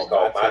web series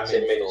called My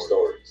 10-Minute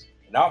Stories.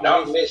 And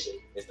our mission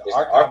is to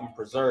archive and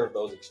preserve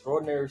those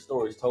extraordinary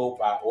stories told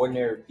by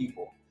ordinary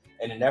people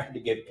in an effort to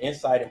give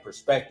insight and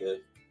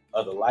perspective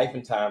of the life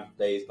and times of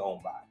days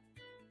gone by.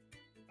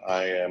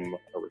 I am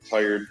a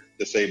retired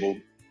disabled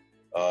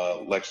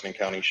Lexington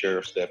County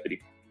Sheriff's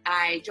Deputy.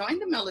 I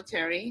joined the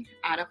military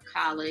out of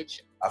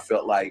college. I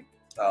felt like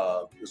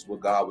this is what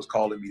God was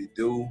calling me to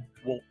do.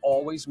 We'll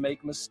always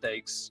make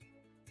mistakes.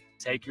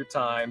 Take your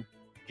time.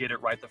 Get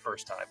it right the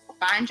first time.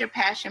 Find your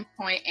passion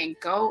point and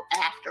go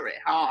after it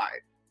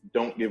hard.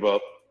 Don't give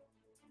up.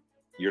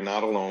 You're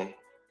not alone.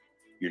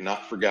 You're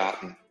not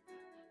forgotten.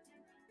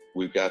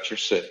 We've got your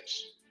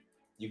six.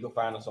 You can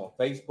find us on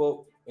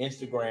Facebook,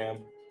 Instagram,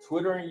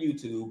 Twitter, and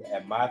YouTube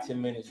at My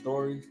 10-Minute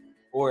Stories,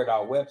 or at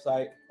our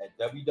website at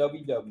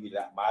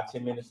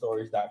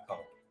www.my10minutestories.com.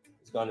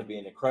 It's going to be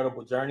an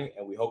incredible journey,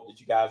 and we hope that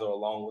you guys are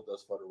along with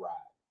us for the ride.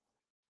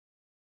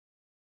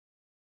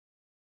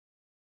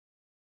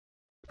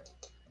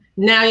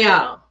 Now,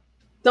 y'all,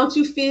 don't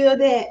you feel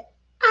that?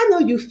 I know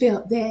you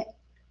felt that.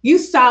 You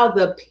saw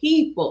the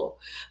people,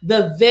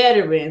 the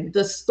veteran,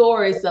 the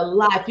stories, the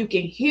life. You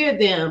can hear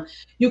them.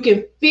 You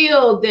can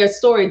feel their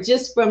story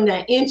just from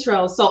that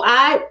intro. So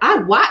I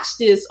watched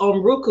this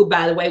on Roku,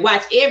 by the way,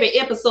 watched every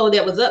episode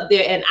that was up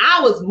there, and I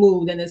was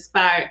moved and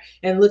inspired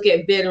and look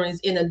at veterans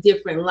in a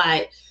different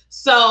light.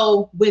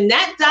 So when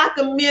that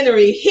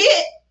documentary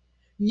hit,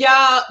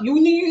 y'all,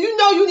 you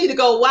know you need to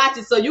go watch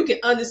it so you can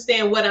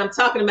understand what I'm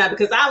talking about,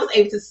 because I was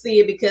able to see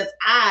it because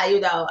I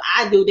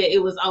knew that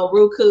it was on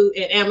Roku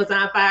and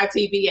Amazon Fire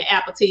TV and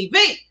Apple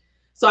TV.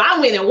 So I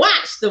went and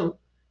watched them,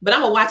 but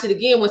I'm gonna watch it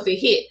again once it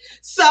hit.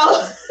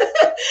 So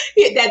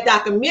hit that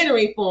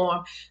documentary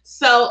form.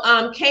 So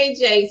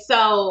KJ,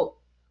 so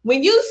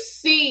when you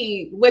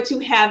see what you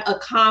have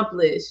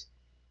accomplished,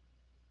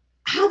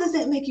 how does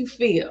that make you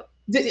feel?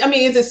 I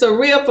mean, is it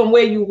surreal from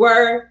where you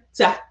were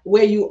to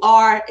where you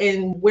are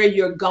and where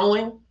you're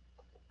going?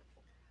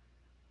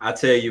 I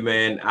tell you,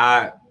 man,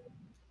 I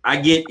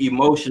get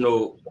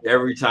emotional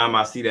every time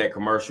I see that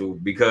commercial,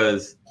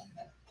 because,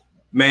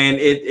 man,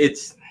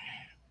 it's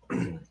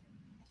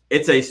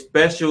a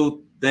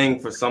special thing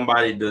for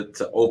somebody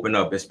to open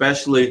up,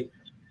 especially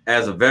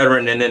as a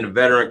veteran and in the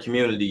veteran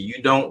community.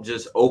 You don't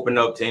just open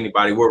up to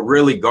anybody. We're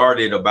really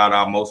guarded about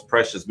our most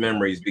precious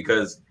memories,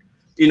 because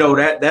you know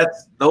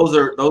those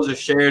are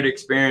shared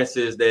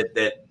experiences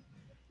that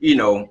you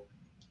know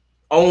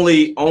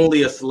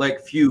only a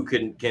select few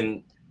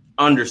can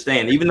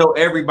understand, even though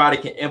everybody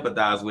can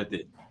empathize with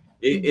it.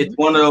 It's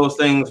one of those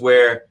things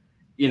where,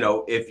 you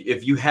know,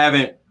 if you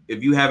haven't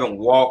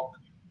walked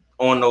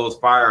on those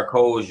fire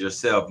coals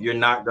yourself, you're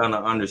not gonna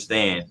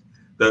understand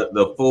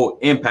the full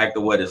impact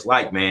of what it's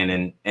like,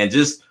 man. And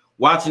just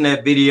watching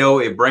that video,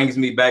 it brings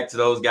me back to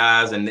those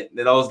guys, and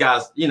those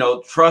guys, you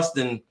know,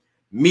 trusting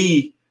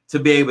me to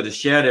be able to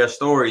share their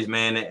stories,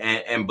 man,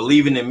 and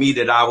believing in me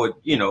that I would,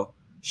 you know,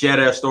 share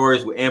their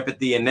stories with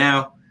empathy. And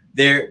now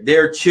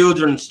their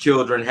children's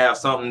children have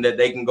something that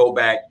they can go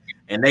back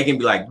and they can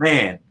be like,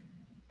 man,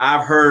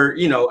 I've heard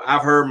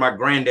my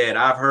granddad,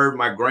 I've heard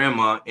my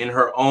grandma in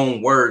her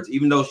own words,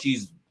 even though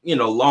she's, you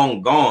know,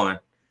 long gone.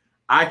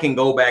 I can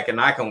go back and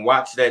I can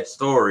watch that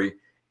story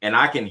and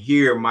I can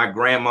hear my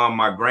grandma,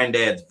 my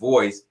granddad's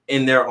voice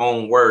in their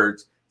own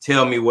words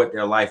tell me what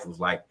their life was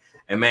like.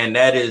 And man,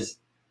 that is,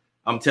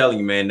 I'm telling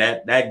you, man,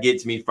 that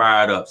gets me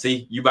fired up.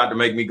 See, you about to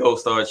make me go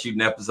start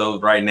shooting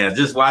episodes right now.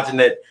 Just watching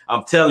that,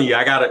 I'm telling you,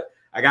 I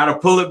gotta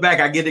pull it back.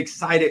 I get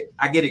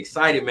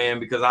excited, man,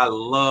 because I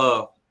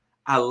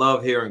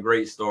love hearing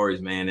great stories,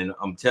 man. And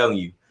I'm telling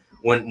you,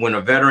 when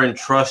a veteran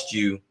trusts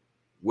you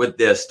with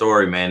their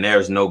story, man,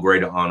 there's no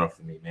greater honor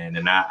for me, man.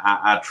 And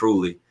I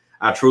truly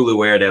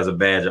wear it as a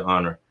badge of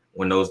honor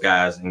when those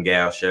guys and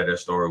gals share their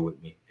story with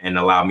me and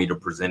allow me to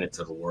present it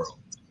to the world.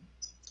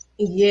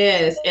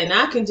 Yes, and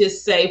I can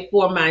just say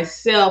for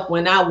myself,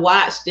 when I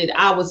watched it,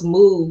 I was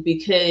moved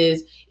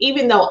because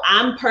even though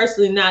I'm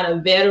personally not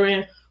a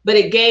veteran, but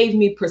it gave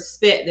me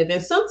perspective.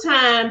 And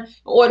sometimes in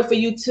order for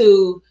you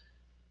to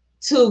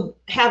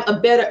have a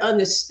better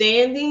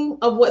understanding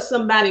of what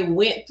somebody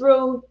went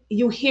through,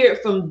 you hear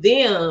it from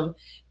them,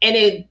 and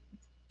it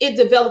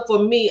developed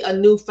for me a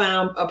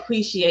newfound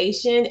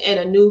appreciation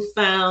and a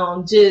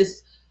newfound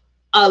just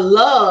a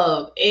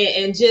love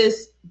and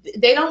just,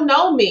 they don't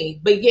know me,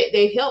 but yet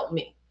they help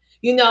me,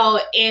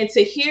 and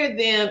to hear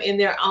them in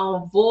their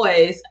own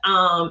voice,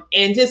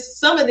 and just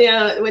some of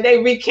them, when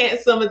they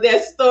recant some of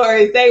their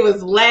stories, they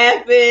was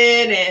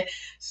laughing, and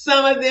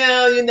some of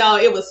them,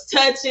 it was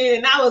touching,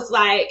 and I was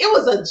like, it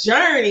was a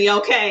journey,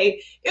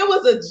 okay? It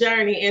was a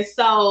journey, and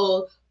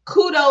so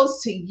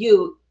kudos to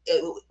you.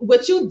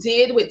 What you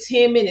did with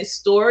 10-minute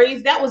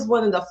stories, that was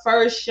one of the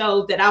first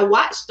shows that I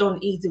watched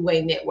on Easy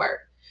Way Network.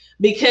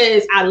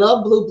 Because I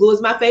love blue. Blue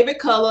is my favorite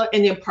color.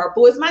 And then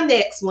purple is my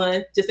next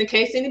one, just in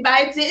case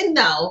anybody didn't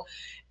know.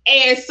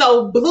 And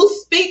so blue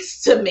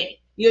speaks to me,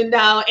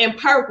 and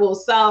purple.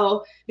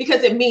 So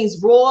because it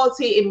means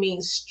royalty, it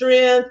means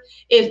strength,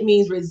 it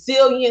means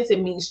resilience,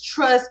 it means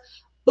trust.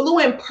 Blue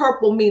and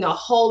purple mean a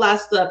whole lot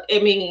of stuff. I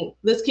mean,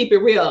 let's keep it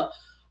real.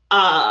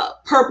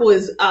 Purple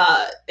is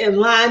in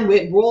line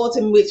with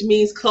royalty, which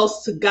means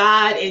close to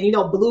God, and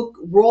blue,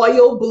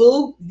 royal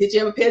blue. Did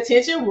you ever pay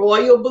attention?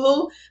 Royal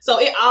blue.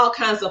 So it all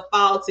kinds of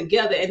fall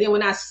together. And then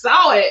when I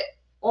saw it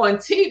on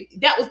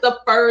TV, that was the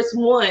first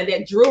one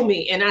that drew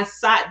me, and I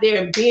sat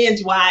there and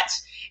binge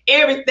watched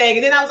everything.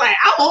 And then I was like,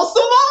 I want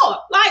some more.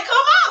 Like,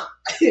 come on,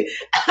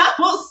 I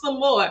want some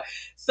more.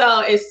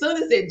 So as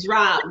soon as it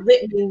dropped,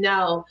 let me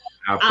know.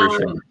 I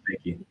appreciate it.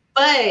 Thank you.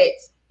 But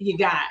you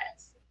guys,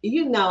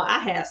 I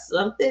have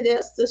something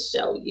else to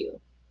show you.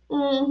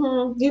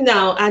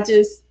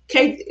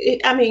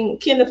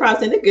 Kenneth probably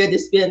said, the girl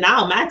just spilling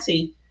all my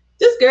tea.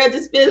 This girl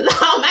just spilling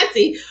all my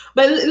tea.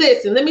 But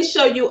listen, let me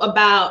show you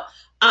about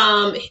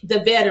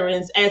the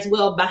veterans as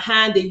well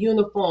behind the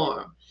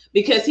uniform,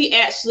 because he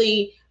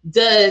actually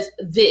does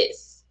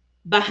this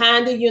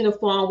behind the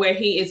uniform where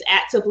he is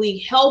actively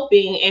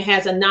helping and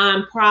has a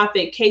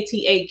nonprofit,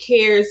 KTA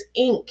Cares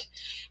Inc.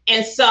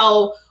 And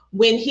so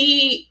when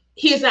he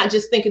is not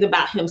just thinking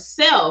about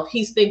himself,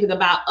 he's thinking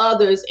about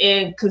others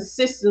and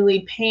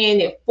consistently paying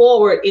it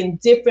forward in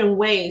different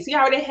ways. He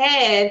already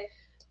had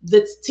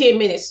the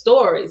 10-minute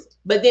stories,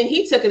 but then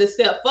he took it a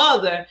step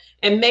further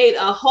and made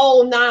a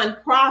whole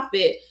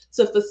nonprofit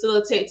to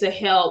facilitate, to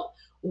help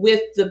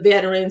with the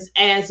veterans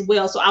as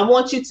well. So I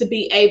want you to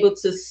be able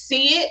to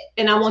see it,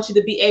 and I want you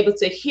to be able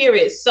to hear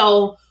it.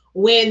 So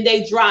when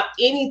they drop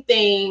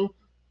anything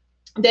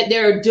that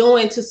they're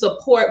doing to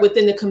support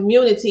within the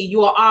community,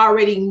 you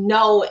already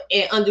know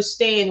and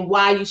understand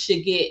why you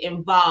should get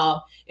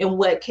involved in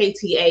what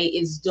KTA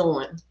is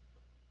doing.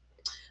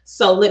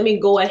 So let me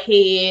go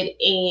ahead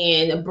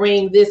and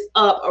bring this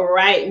up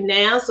right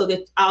now so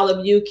that all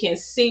of you can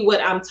see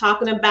what I'm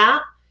talking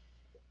about.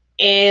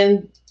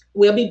 And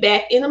we'll be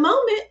back in a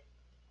moment.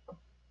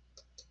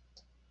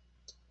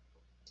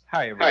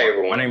 Hi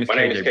everyone. My name is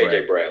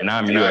KJ Brad, and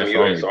I'm a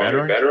U.S.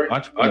 Army veteran,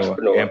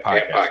 entrepreneur, and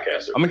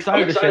podcaster. I'm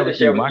excited to share with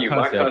you my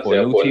concept for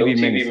a new TV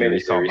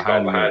miniseries called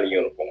Behind the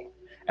Uniform.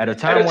 At a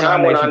time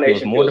when our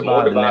nation feels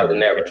more divided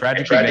than ever, and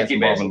tragic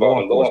events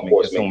involving law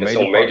enforcement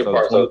consume major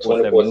parts of the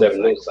 24/7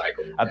 news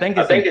cycle, I think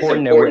it's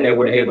important that we're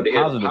able to hear the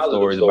positive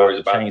stories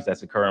about the change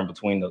that's occurring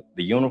between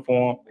the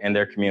uniform and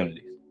their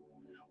communities.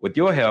 With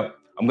your help,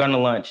 I'm going to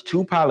launch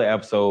 2 pilot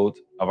episodes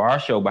of our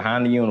show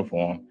Behind the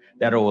Uniform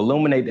that will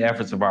illuminate the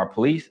efforts of our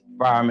police,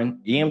 firemen,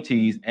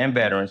 EMTs, and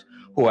veterans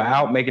who are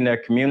out making their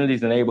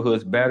communities and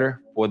neighborhoods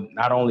better for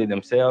not only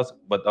themselves,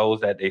 but those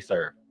that they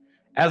serve.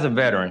 As a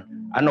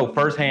veteran, I know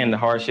firsthand the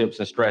hardships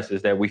and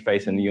stresses that we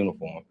face in the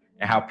uniform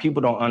and how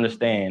people don't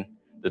understand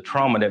the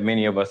trauma that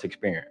many of us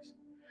experience.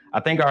 I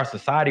think our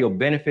society will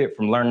benefit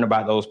from learning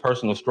about those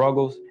personal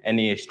struggles and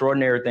the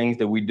extraordinary things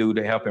that we do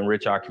to help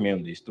enrich our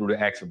communities through the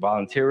acts of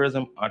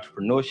volunteerism,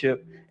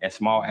 entrepreneurship, and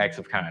small acts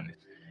of kindness.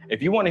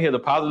 If you want to hear the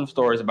positive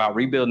stories about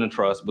rebuilding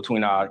trust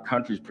between our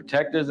country's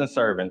protectors and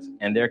servants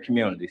and their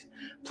communities,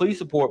 please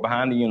support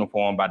Behind the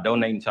Uniform by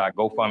donating to our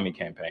GoFundMe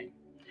campaign.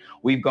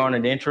 We've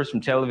garnered interest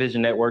from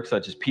television networks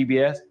such as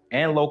PBS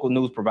and local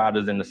news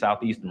providers in the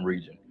southeastern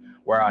region,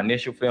 where our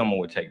initial filming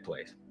would take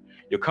place.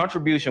 Your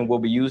contribution will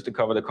be used to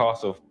cover the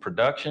cost of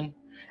production,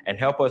 and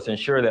help us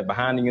ensure that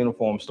Behind the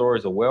Uniform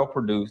stories are well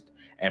produced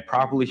and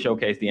properly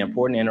showcase the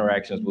important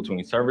interactions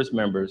between service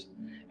members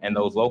and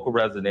those local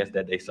residents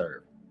that they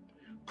serve.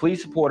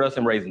 Please support us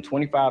in raising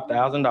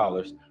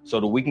 $25,000 so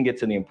that we can get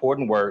to the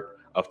important work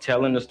of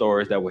telling the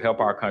stories that will help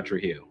our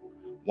country heal.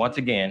 Once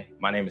again,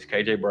 my name is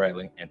KJ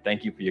Bradley, and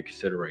thank you for your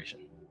consideration.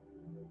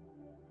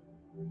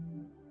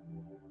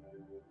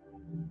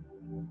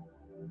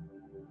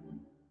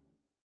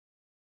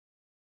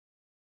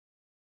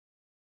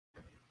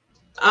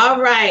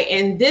 All right,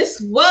 and this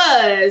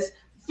was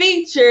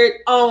featured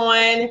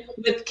on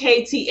with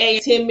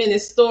KTA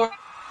 10-minute story.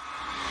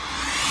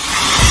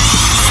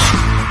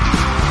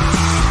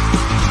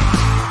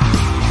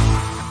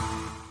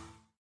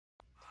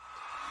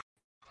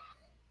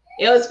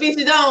 It was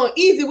featured on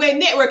Easy Way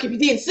Network if you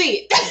didn't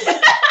see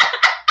it.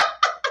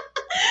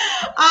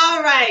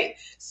 All right.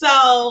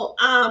 So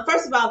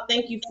first of all,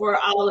 thank you for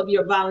all of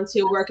your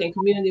volunteer work and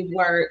community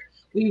work.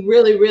 We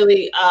really,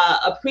 really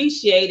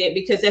appreciate it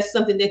because that's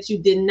something that you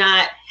did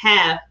not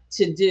have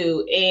to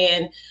do.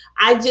 And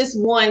I just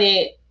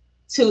wanted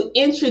to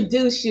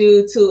introduce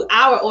you to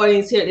our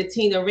audience here at the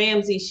Tina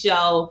Ramsey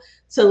Show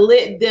to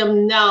let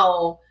them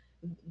know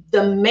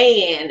the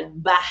man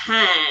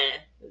behind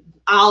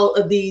all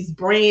of these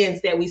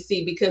brands that we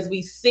see, because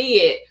we see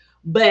it,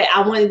 but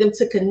I wanted them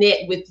to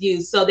connect with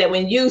you so that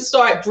when you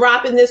start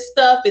dropping this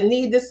stuff and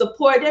need this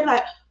support, they're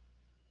like,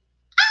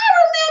 I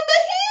remember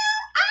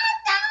him. I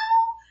know.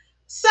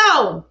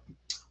 So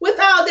with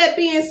all that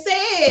being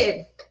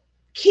said,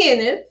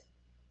 Kenneth,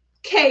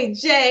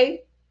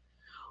 KJ,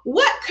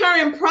 what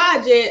current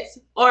projects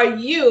are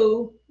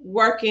you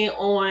working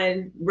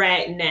on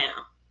right now?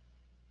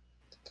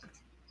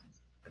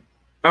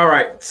 All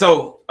right.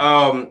 So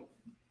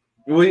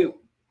the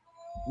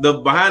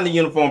Behind the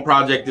Uniform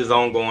project is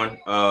ongoing.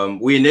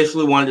 We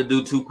initially wanted to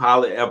do 2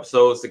 pilot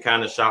episodes to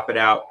kind of shop it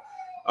out.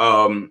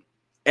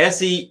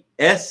 SCETV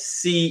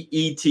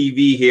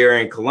here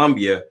in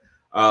Columbia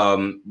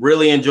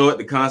really enjoyed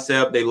the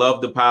concept. They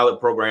loved the pilot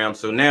program.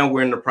 So now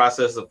we're in the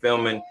process of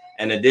filming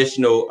an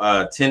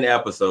additional 10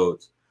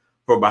 episodes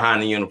for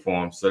Behind the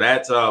Uniform. So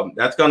that's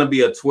going to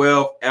be a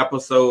 12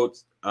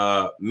 episodes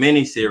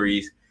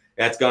mini-series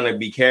that's going to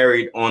be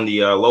carried on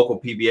the local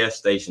PBS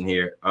station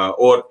here,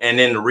 and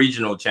in the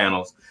regional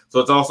channels. So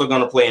it's also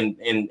going to play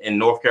in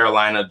North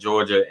Carolina,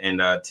 Georgia,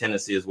 and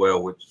Tennessee as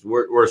well, which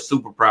we're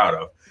super proud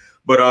of.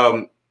 But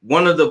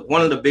one of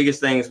the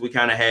biggest things we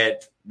kind of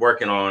had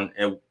working on,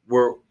 and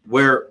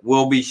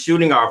we'll be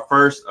shooting our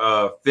first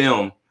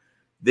film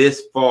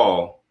this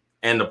fall,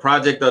 and the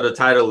project of the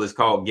title is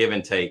called Give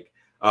and Take.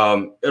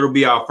 It'll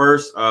be our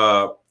first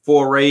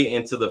foray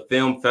into the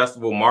film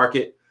festival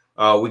market.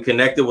 We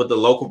connected with the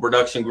local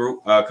production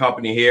group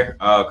company here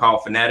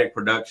called Fanatic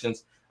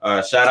Productions.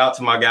 Shout out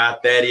to my guy,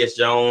 Thaddeus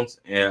Jones,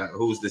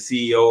 who's the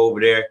CEO over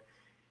there.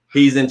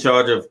 He's in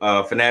charge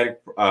of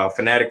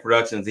Fanatic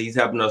Productions. He's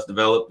helping us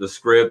develop the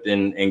script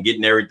and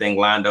getting everything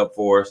lined up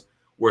for us.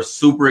 We're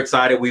super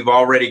excited. We've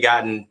already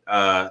gotten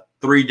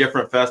 3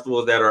 different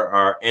festivals that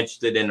are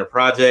interested in the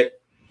project.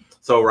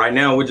 So right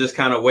now we're just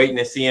kind of waiting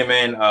to see him,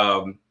 man.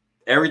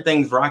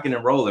 Everything's rocking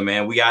and rolling,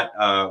 man.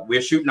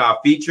 We're shooting our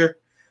feature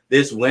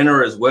this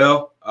winter as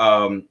well,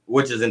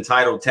 which is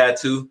entitled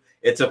Tattoo.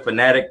 It's a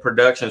Fanatic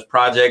Productions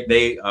project.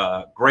 They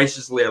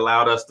graciously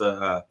allowed us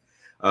to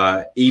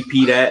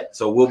EP that.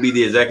 So we'll be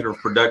the executive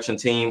production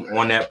team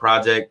on that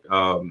project.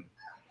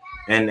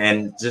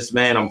 And just,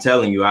 man, I'm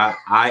telling you, I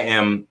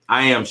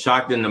am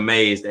shocked and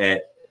amazed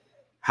at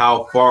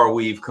how far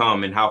we've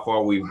come and how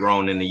far we've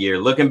grown in a year.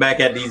 Looking back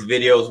at these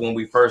videos when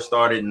we first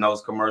started in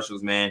those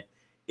commercials, man,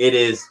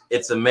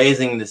 it's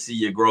amazing to see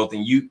your growth.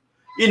 And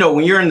you know,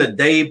 when you're in the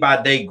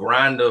day-by-day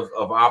grind of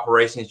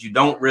operations, you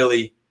don't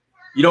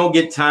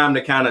get time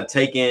to kind of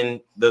take in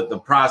the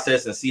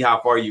process and see how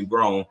far you've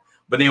grown.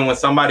 But then when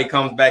somebody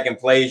comes back and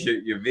plays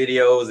your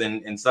videos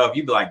and stuff,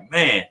 you'd be like,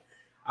 man,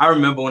 I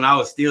remember when I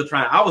was still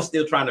trying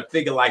to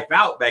figure life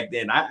out back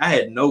then. I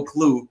had no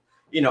clue,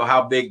 you know,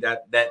 how big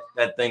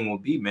that thing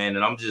would be, man.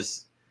 And I'm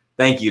just,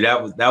 thank you.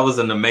 That was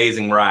an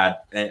amazing ride.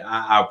 And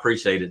I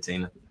appreciate it,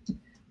 Tina.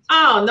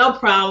 Oh, no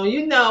problem.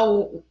 You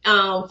know,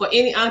 for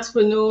any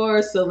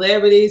entrepreneurs,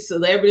 celebrity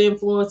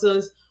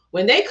influencers,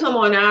 when they come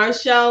on our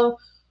show,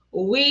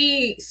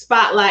 we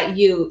spotlight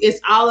you. It's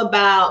all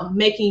about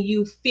making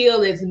you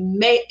feel as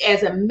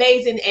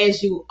amazing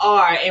as you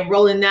are and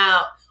rolling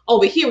out.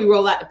 Over here, we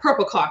roll out the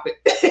purple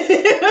carpet.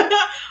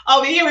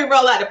 Over here, we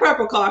roll out the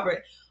purple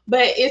carpet.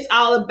 But it's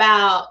all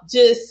about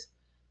just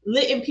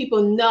letting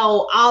people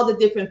know all the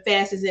different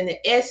facets and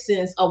the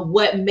essence of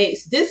what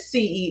makes this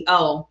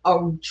CEO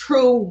a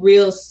true,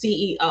 real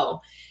CEO.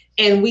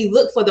 And we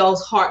look for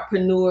those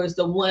heartpreneurs,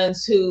 the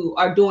ones who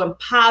are doing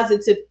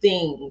positive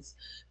things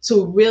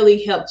to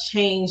really help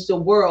change the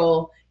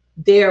world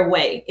their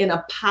way, in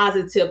a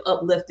positive,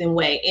 uplifting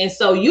way. And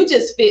so you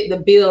just fit the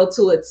bill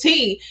to a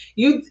T.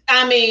 It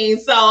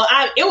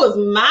was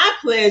my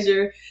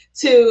pleasure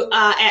to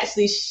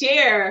actually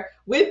share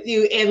with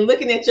you, and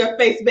looking at your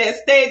face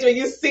backstage when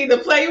you see the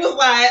play, you was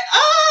like,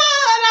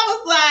 oh, I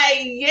was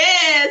like,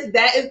 yes,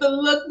 that is the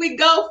look we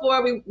go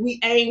for. We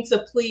aim to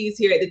please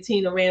here at the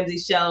Tina Ramsey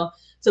Show,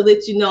 to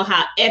let you know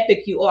how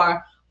epic you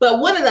are. But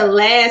one of the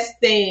last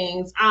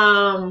things,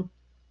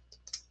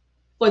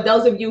 for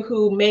those of you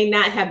who may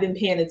not have been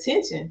paying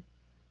attention,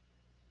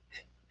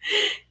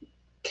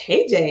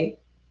 KJ,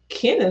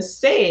 Kenneth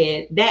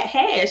said that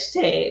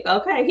hashtag.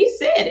 Okay, he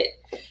said it.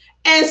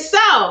 And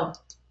so,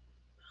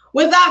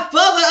 without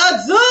further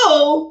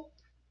ado,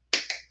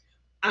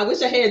 I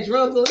wish I had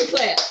drums. Let me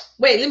clap.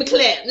 Wait, let me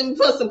clap. Let me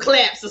put some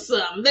claps or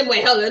something.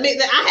 Wait, hold on.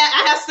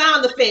 I have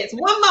sound effects.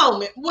 One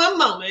moment,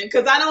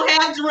 because I don't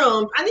have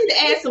drums. I need to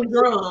add some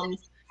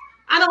drums.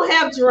 I don't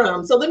have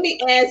drums, so let me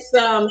add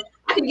some.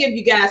 I can give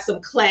you guys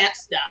some clap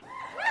stuff.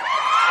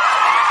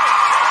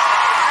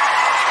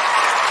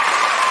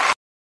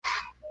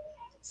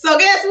 So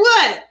guess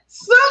what?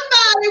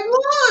 Somebody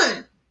won.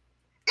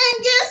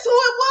 And guess who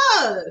it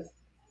was?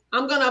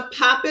 I'm going to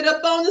pop it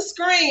up on the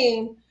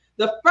screen.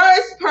 The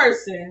first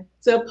person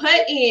to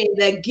put in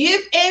the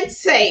give and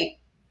take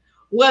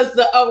was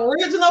the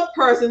original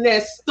person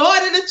that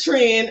started the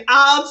trend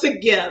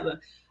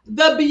altogether.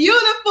 The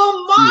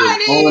beautiful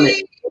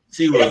Marty.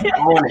 She was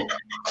on it.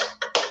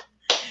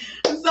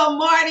 So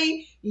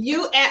Marty,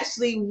 you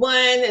actually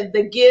won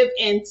the give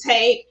and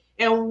take.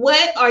 And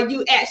what are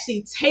you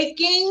actually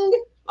taking?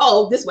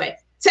 Oh, this way.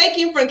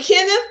 Taking from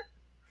Kenneth,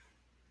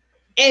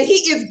 and he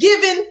is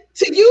giving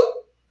to you.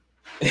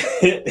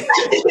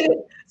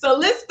 So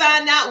let's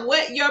find out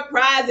what your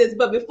prize is.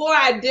 But before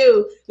I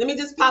do, let me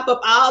just pop up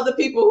all the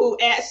people who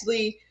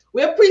actually,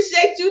 we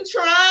appreciate you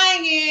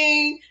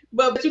trying.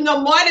 But you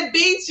know, Marty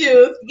beat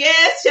you.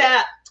 Yes,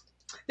 child.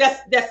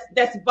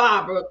 That's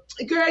Barbara.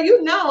 Girl,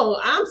 you know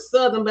I'm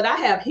Southern, but I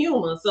have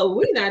humor. So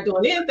we're not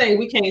doing anything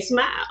we can't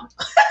smile.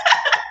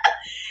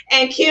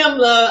 And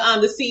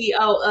Kimla, the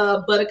CEO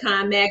of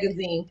Buttercon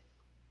Magazine.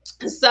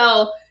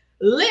 So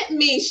let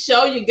me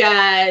show you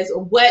guys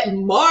what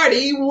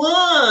Marty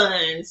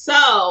won.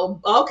 So,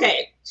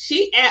 okay,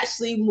 she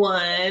actually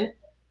won.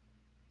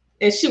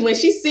 And when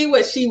she see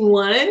what she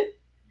won,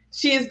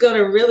 she is going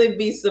to really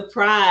be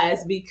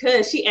surprised,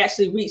 because she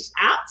actually reached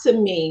out to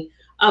me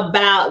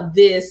about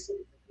this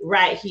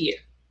right here.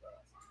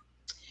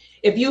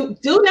 If you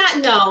do not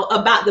know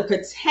about the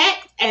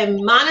Protect and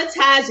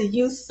Monetize the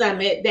Youth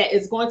Summit that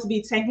is going to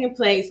be taking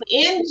place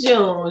in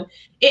June,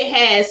 it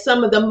has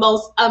some of the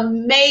most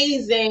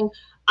amazing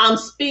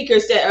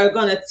speakers that are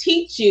going to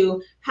teach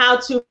you how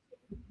to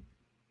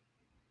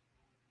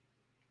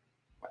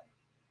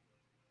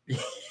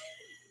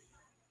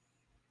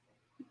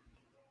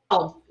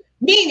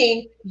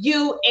meaning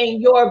you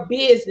and your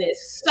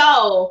business.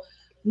 So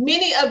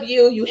many of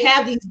you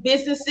have these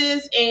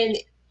businesses and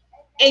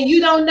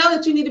you don't know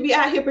that you need to be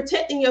out here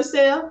protecting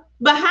yourself.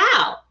 But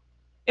how?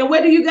 And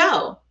where do you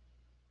go?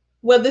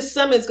 Well, this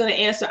summit is going to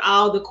answer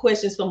all the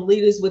questions from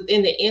leaders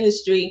within the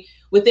industry,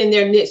 within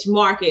their niche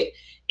market.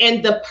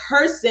 And the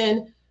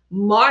person,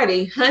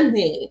 Marty,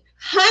 Hunty,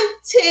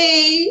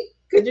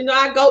 because you know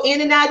I go in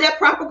and out of that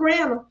proper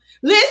grammar.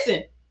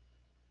 Listen,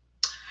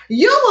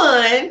 you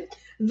won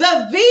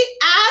the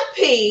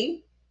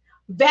VIP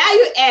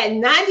valued at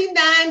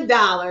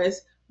 $99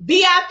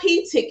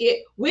 VIP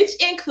ticket, which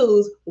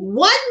includes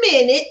 1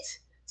 minute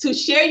to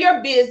share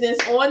your business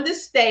on the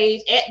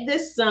stage at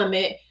this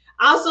summit.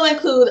 Also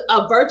include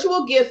a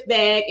virtual gift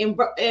bag, and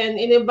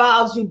it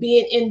involves you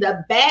being in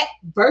the back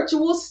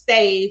virtual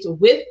stage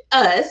with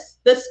us,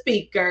 the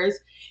speakers.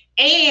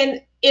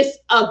 And it's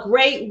a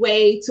great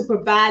way to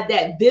provide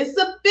that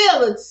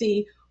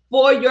visibility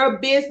for your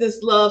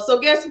business, love. So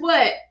guess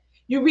what?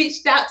 You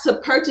reached out to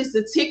purchase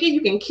a ticket.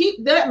 You can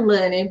keep that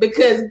money,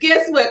 because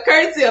guess what?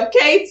 Courtesy of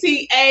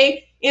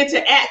KTA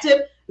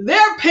Interactive,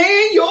 they're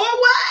paying your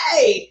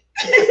way.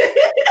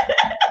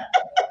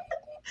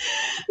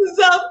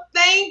 So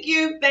thank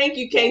you,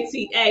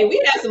 KTA.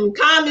 We have some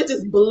comments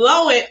just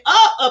blowing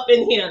up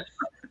in here.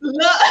 Here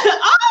go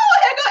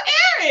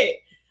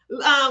Eric.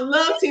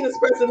 Love Tina's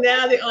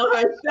personality on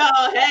her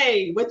show.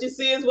 Hey, what you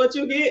see is what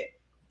you get.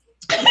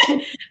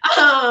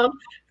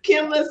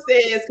 Kimla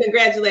says,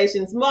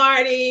 congratulations,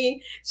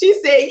 Marty. She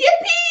said,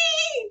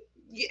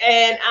 yippee!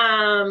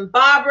 And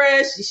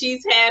Barbara,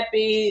 she's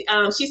happy.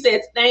 She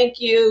says,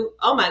 thank you.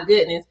 Oh my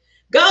goodness.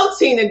 Go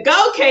Tina,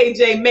 go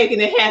KJ,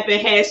 making it happen.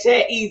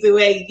 Hashtag easy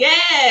way.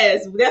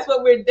 Yes, that's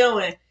what we're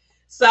doing.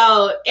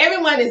 So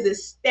everyone is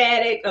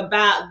ecstatic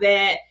about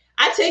that.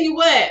 I tell you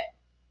what,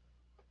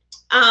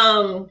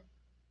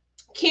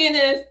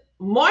 Kenneth,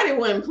 Marty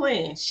wasn't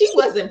playing. She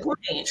wasn't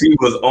playing. She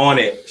was on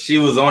it. She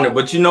was on it.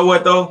 But you know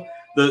what though?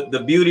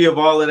 The beauty of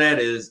all of that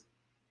is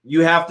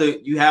you have to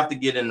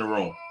get in the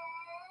room.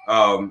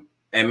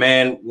 And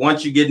man,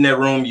 once you get in that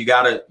room, you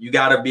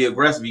gotta be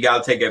aggressive. You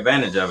gotta take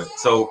advantage of it.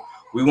 So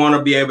we want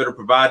to be able to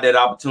provide that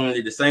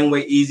opportunity the same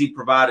way Easy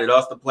provided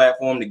us the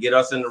platform to get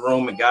us in the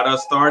room and got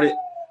us started.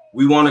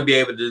 We want to be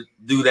able to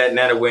do that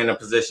now that we're in a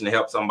position to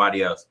help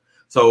somebody else.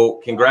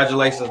 So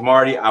congratulations,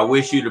 Marty. I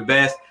wish you the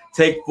best.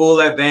 Take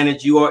full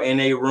advantage. You are in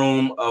a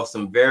room of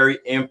some very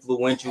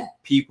influential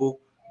people.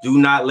 Do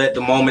not let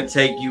the moment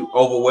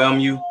overwhelm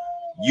you.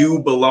 you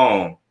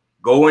belong.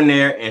 Go in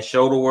there and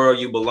show the world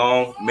you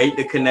belong. Make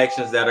the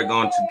connections that are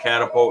going to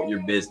catapult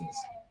your business.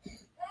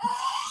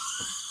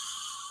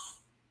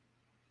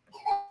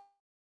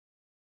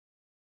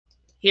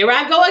 Here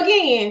I go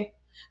again.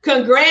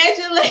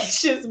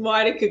 Congratulations,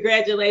 Marty.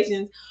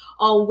 Congratulations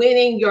on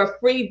winning your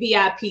free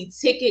VIP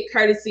ticket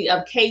courtesy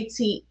of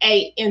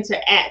KTA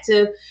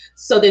Interactive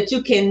so that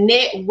you can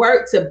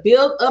network to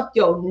build up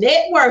your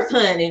net worth,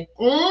 honey.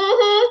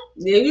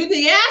 Yeah,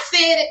 I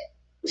said it.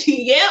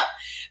 Yep.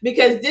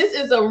 Because this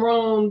is a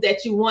room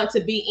that you want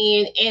to be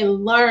in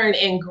and learn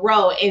and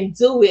grow and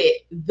do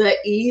it the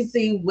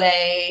easy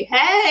way.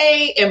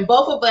 Hey, and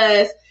both of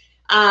us,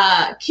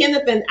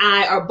 Kenneth and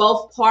I are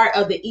both part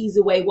of the Easy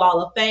Way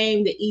Wall of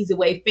Fame, the Easy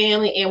Way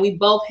family, and we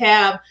both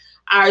have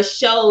our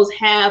shows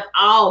have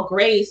all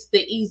graced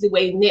the Easy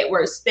Way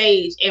Network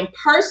stage. And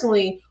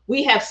personally,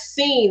 we have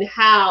seen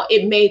how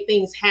it made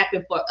things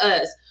happen for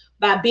us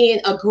by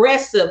being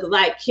aggressive,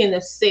 like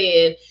Kenneth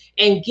said,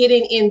 and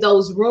getting in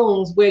those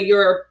rooms where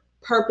your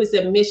purpose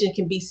and mission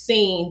can be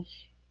seen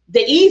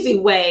the easy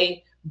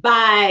way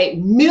by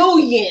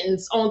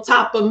millions on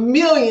top of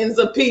millions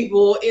of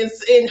people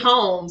in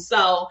homes.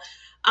 So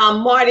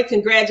Marty,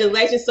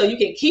 congratulations. So you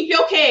can keep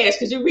your cash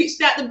because you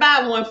reached out to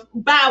buy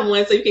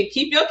one so you can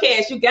keep your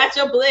cash. You got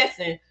your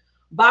blessing.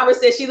 Barbara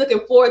says she's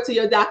looking forward to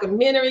your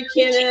documentary,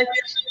 Kenneth.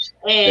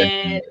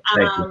 And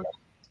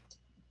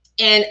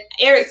and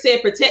Eric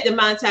said Protect and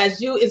Monetize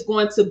You is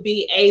going to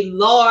be a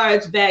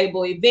large,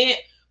 valuable event.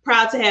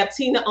 Proud to have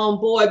Tina on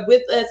board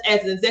with us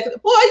as an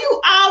executive. Boy,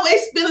 you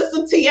always spilling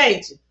some tea,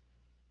 ain't you?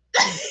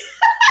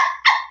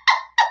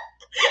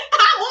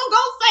 I won't go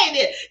say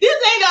this. This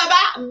ain't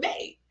about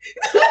me.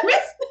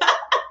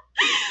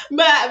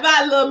 But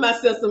I love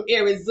myself some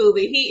Eric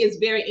Zuli. He is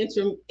very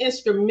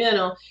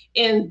instrumental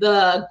in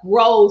the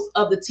growth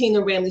of the Tina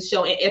Ramsey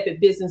Show and Epic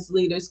Business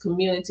Leaders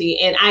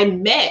community. And I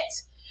met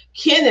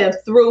Kenneth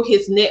through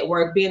his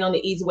network being on the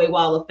Easy Way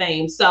Wall of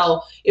Fame.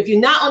 So if you're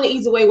not on the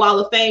Easy Way Wall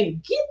of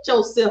Fame, get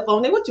yourself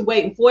on there. What you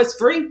waiting for? It's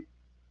free. Get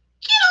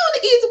on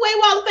the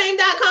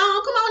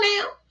easywaywalloffame.com. Come on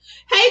now.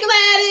 Hey,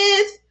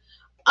 Gladys.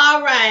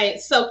 All right.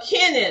 So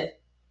Kenneth,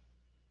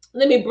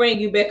 let me bring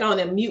you back on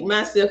and mute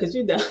myself because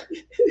you done.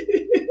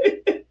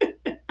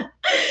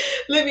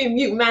 Let me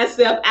mute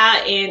myself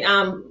out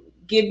and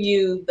give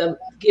you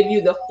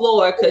the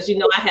floor because you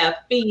know I have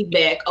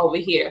feedback over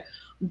here.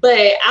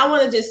 But I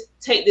want to just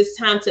take this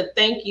time to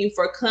thank you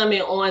for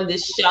coming on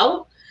this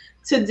show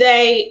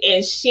today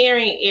and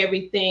sharing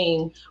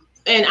everything.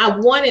 And I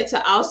wanted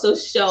to also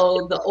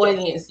show the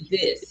audience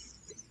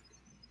this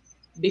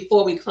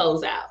before we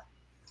close out.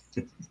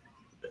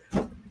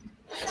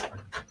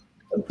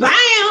 Bam!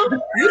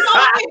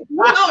 I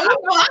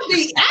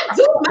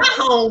do my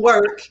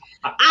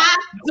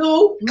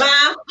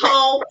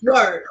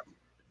homework.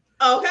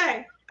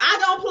 Okay. I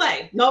don't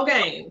play no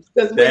games.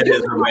 That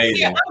is amazing.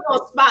 Here, I'm going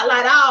to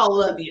spotlight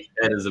all of you.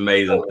 That is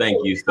amazing. Thank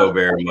you so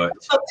very much.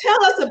 So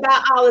tell us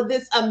about all of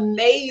this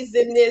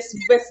amazingness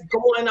that's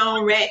going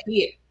on right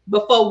here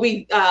before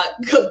we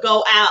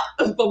go out,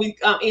 before we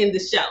end the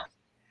show.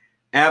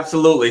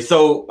 Absolutely.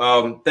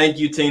 So thank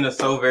you, Tina,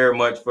 so very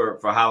much for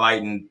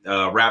highlighting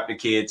Raptor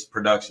Kids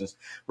Productions.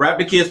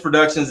 Raptor Kids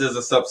Productions is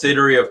a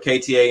subsidiary of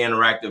KTA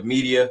Interactive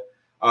Media.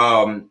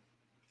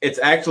 It's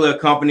actually a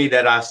company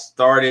that I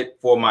started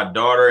for my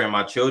daughter and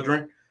my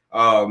children.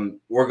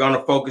 We're going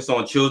to focus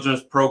on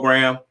children's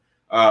programming.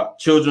 We're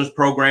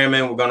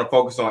going to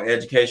focus on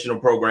educational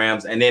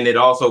programs. And then it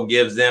also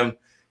gives them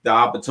the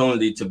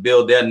opportunity to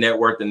build their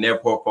network and their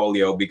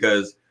portfolio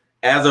because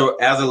as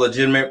a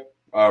legitimate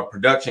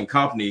production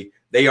company,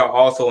 they are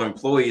also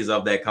employees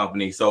of that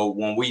company. So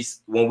when we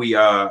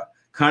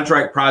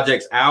contract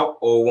projects out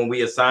or when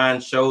we assign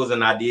shows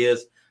and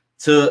ideas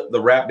to the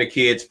Raptor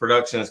Kids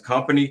Productions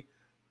company,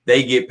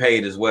 they get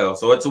paid as well.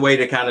 So it's a way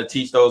to kind of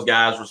teach those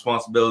guys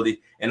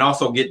responsibility and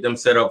also get them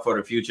set up for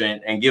the future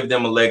and give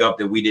them a leg up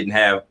that we didn't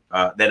have,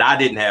 that I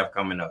didn't have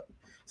coming up.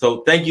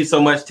 So thank you so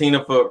much,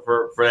 Tina,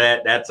 for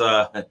that.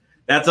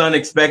 That's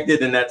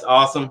unexpected and that's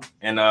awesome.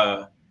 And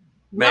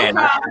man,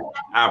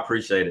 I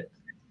appreciate it.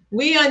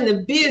 We are in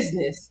the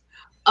business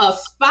of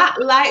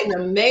spotlighting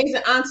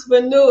amazing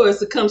entrepreneurs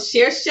to come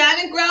share, shine,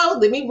 and grow.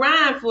 Let me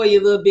rhyme for you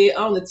a little bit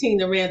on the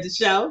Tina Ramsey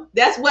Show.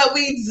 That's what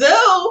we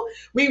do.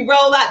 We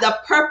roll out the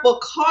purple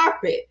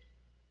carpet,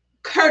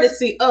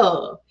 courtesy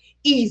of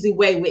Easy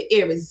Way with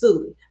Eric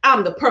Zuli.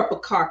 I'm the purple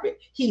carpet.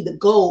 He the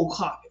gold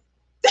carpet.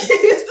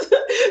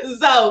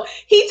 So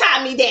he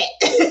taught me that.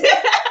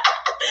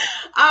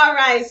 All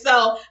right.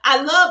 So I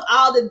love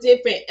all the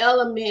different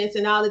elements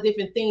and all the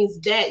different things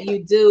that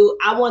you do.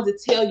 I want to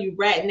tell you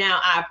right now,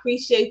 I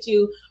appreciate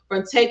you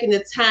for taking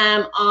the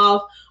time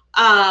off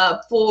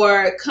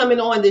for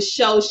coming on the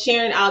show,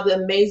 sharing all the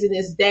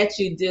amazingness that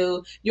you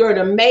do. You're an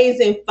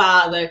amazing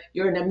father.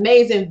 You're an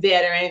amazing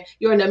veteran.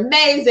 You're an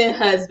amazing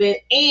husband,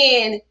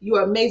 and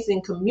you're an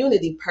amazing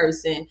community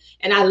person.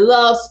 And I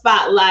love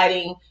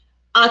spotlighting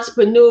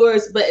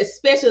entrepreneurs, but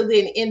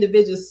especially in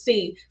individuals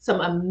see some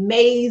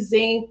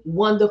amazing,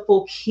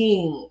 wonderful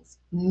kings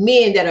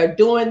men that are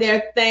doing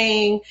their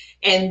thing,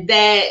 and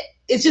that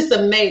it's just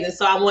amazing.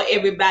 So I want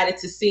everybody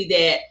to see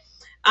that.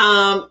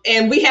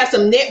 And we have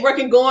some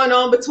networking going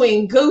on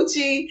between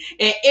Gucci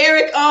and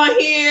Eric on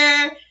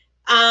here.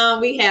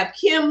 We have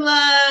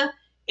Kimla,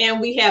 and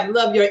we have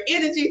Love Your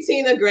Energy,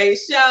 Tina. Great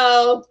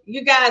show.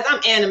 You guys,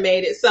 I'm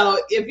animated. So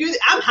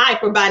I'm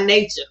hyper by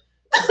nature.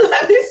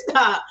 Let me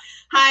stop.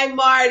 Hi,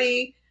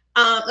 Marty.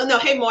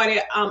 Hey, Marty.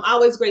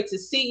 Always great to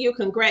see you.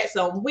 Congrats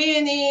on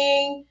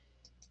winning.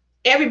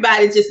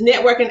 Everybody just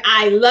networking.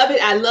 I love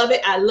it. I love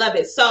it. I love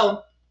it.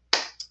 So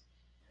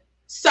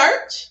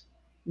search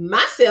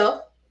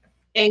myself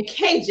and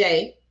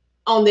KJ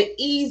on the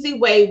Easy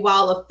Way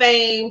Wall of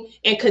Fame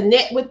and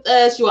connect with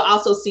us. You'll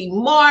also see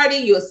Marty.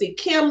 You'll see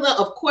Kimla.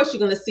 Of course, you're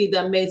going to see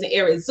the amazing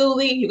Eric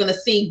Zuli. You're going to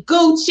see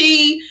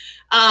Gucci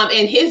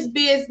and his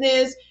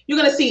business. You're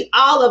going to see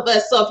all of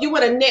us. So if you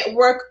want to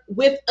network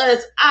with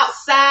us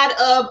outside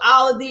of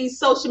all of these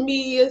social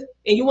media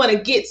and you want to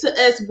get to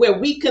us where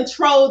we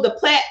control the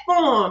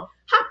platform,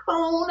 hop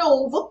on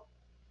over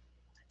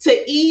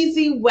to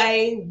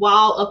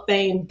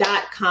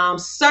easywaywalloffame.com.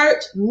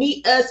 Search,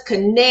 meet us,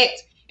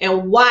 connect,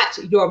 and watch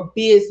your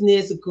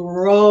business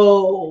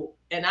grow.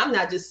 And I'm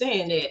not just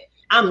saying that.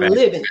 I'm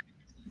living it.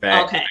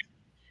 Okay.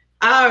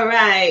 All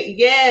right.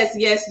 Yes.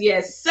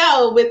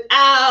 So with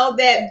all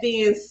that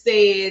being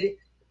said,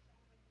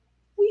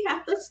 we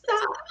have to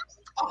stop.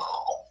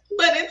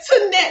 But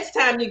until next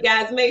time, you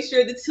guys, make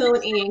sure to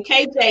tune in.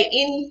 KJ,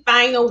 any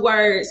final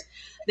words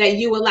that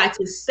you would like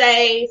to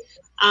say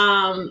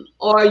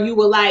or you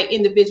would like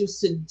individuals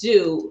to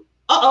do?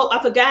 I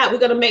forgot. We're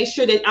going to make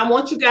sure that I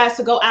want you guys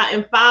to go out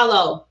and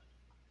follow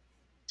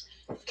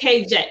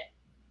KJ,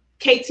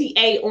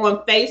 KTA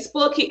on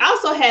Facebook. He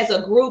also has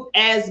a group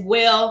as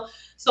well.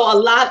 So a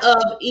lot of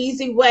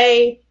Easy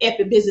Way,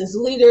 Epic Business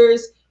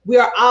Leaders, we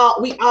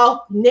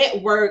all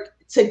network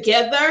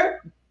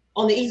together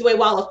on the Easy Way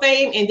Wall of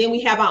Fame. And then we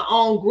have our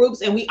own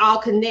groups and we all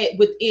connect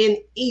within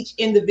each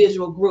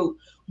individual group.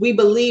 We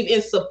believe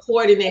in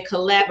supporting and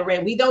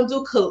collaborating. We don't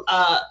do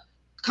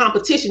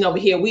competition over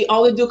here. We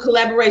only do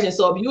collaboration.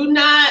 So if you're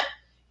not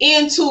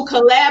into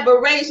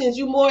collaborations,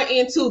 you're more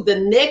into the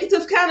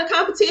negative kind of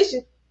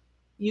competition,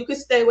 you can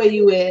stay where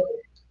you at.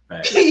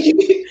 Right.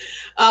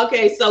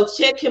 Okay, so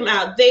check him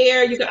out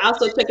there. You can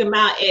also check him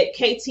out at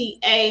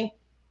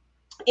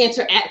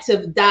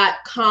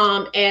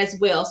KTAinteractive.com as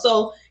well.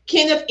 So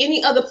Kenneth,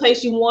 any other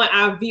place you want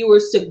our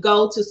viewers to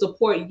go to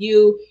support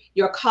you,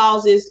 your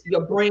causes,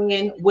 your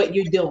brand, what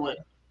you're doing?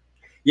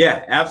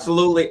 Yeah,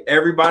 absolutely.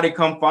 Everybody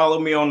come follow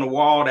me on the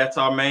wall. That's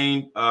our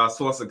main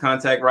source of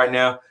contact right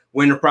now.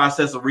 We're in the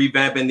process of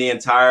revamping the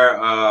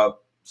entire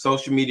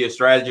social media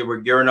strategy. We're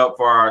gearing up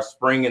for our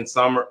spring and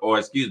summer,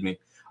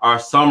 our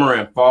summer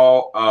and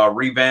fall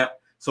revamp.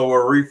 So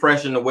we're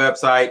refreshing the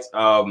websites.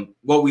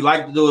 What we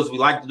like to do is we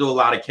like to do a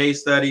lot of case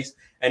studies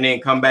and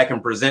then come back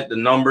and present the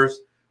numbers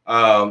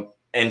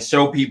and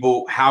show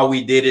people how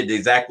we did it,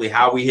 exactly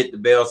how we hit the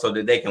bell so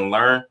that they can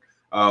learn.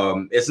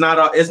 It's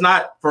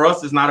not for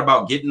us. It's not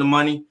about getting the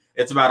money.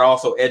 It's about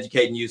also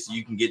educating you so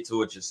you can get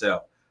to it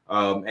yourself.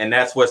 And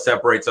that's what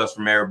separates us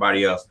from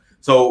everybody else.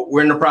 So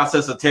we're in the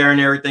process of tearing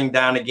everything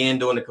down again,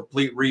 doing a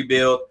complete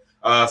rebuild.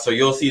 So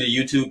you'll see the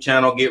YouTube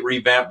channel get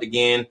revamped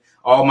again.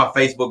 All my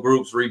Facebook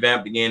groups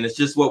revamped again. It's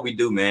just what we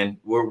do, man.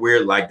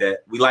 We're like that.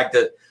 We like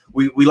to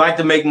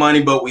make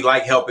money, but we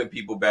like helping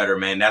people better,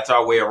 man. That's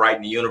our way of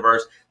writing the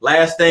universe.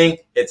 Last thing,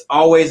 it's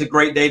always a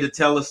great day to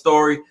tell a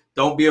story.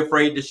 Don't be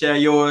afraid to share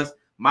yours.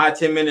 My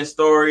 10-minute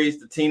stories,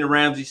 the Tina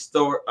Ramsey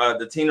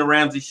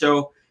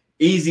Show.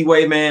 Easy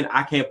way, man.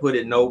 I can't put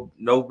it no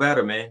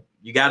better, man.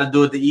 You got to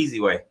do it the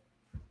easy way.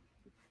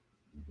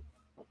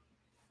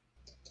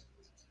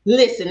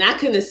 Listen, I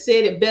couldn't have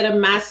said it better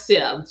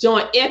myself.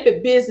 Join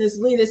Epic Business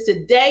Leaders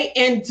today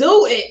and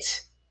do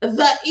it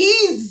the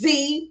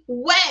easy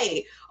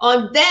way.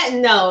 On that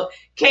note,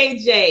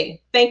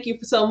 KJ, thank you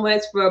so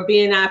much for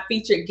being our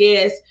featured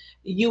guest.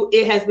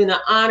 It has been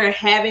an honor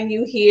having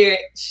you here,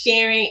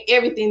 sharing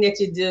everything that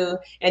you do.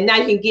 And now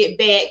you can get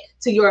back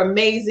to your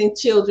amazing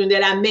children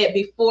that I met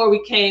before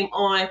we came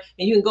on,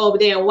 and you can go over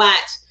there and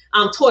watch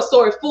Toy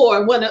Story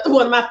 4, one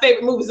of my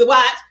favorite movies to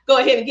watch. Go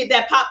ahead and get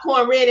that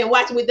popcorn ready and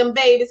watch it with them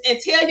babies and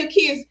tell your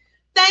kids,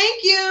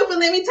 thank you for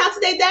letting me talk to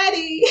their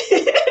daddy.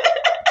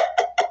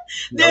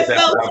 They're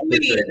so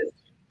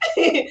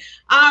sweet.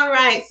 All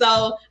right.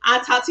 So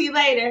I'll talk to you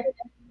later.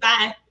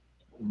 Bye.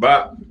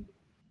 Bye.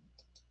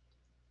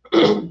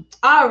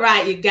 All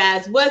right, you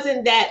guys.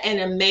 Wasn't that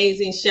an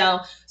amazing show?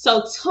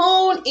 So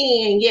tune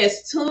in.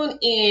 Yes, tune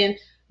in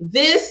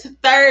this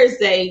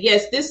Thursday.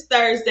 Yes, this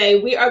Thursday,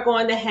 we are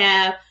going to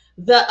have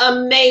the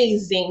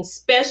amazing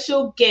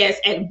special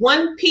guest at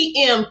 1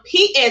 p.m.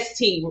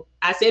 PST.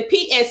 I said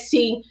PST,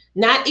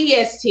 not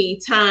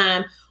EST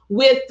time,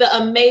 with the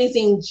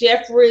amazing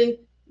Jeffrey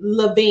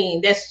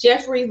Levine. That's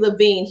Jeffrey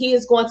Levine. He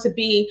is going to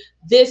be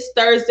this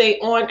Thursday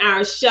on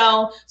our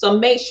show. So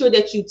make sure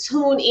that you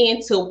tune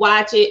in to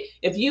watch it.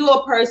 If you're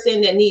a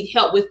person that needs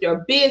help with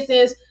your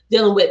business,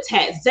 dealing with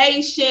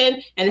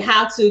taxation and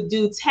how to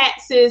do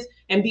taxes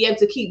and be able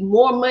to keep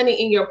more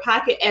money in your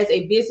pocket as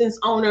a business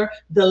owner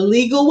the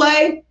legal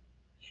way,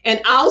 and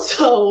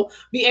also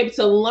be able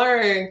to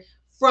learn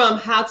from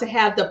how to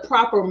have the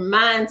proper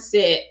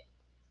mindset,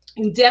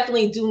 you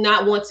definitely do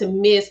not want to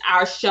miss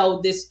our show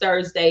this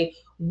Thursday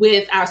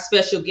with our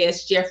special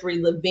guest,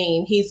 Jeffrey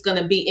Levine. He's going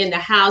to be in the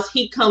house.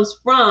 He comes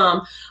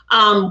from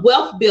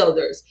Wealth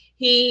Builders.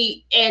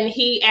 He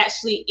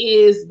actually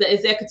is the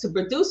executive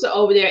producer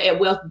over there at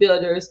Wealth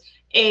Builders.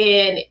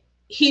 And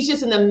he's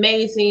just an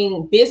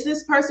amazing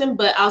business person,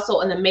 but also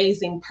an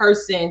amazing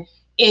person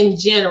in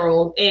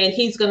general. And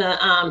he's going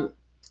to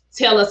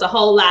tell us a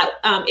whole lot.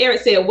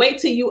 Eric said, wait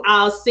till you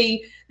all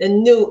see the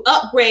new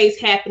upgrades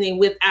happening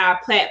with our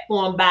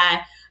platform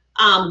by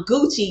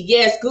Gucci.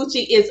 Yes,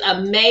 Gucci is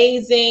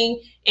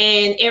amazing.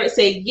 And Eric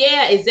said,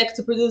 yeah,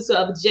 executive producer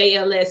of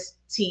JLS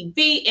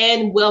TV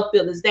and Wealth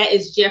Builders. That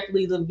is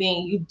Jeffrey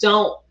Levine. You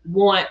don't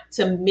want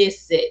to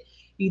miss it.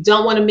 You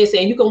don't want to miss it.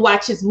 And you can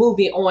watch his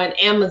movie on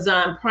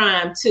Amazon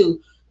Prime too.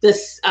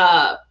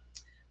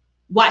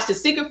 Watch the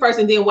second first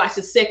and then watch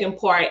the second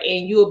part,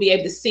 and you'll be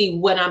able to see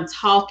what I'm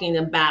talking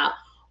about.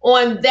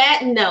 On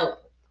that note,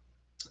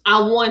 I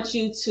want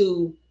you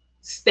to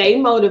stay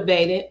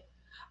motivated.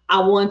 I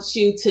want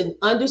you to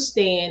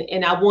understand,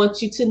 and I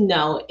want you to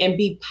know and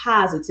be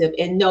positive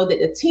and know that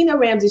the Tina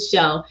Ramsey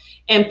Show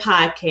and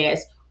podcast,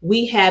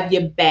 we have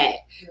your back.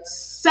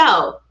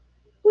 So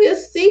we'll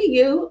see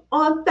you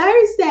on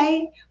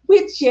Thursday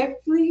with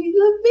Jeffrey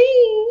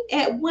Levine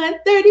at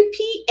 1:30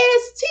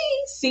 PST.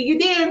 See you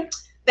there.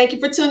 Thank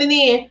you for tuning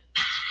in.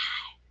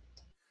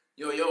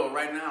 Yo,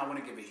 right now I want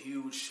to give a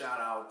huge shout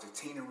out to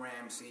Tina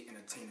Ramsey and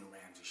the Tina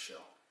Ramsey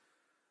Show.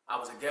 I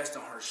was a guest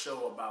on her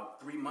show about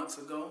 3 months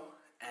ago,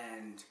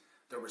 and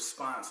the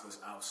response was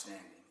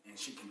outstanding. And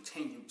she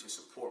continued to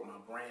support my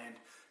brand,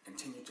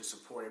 continued to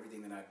support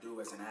everything that I do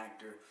as an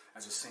actor,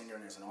 as a singer,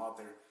 and as an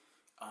author.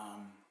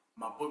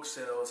 My book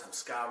sales have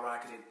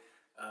skyrocketed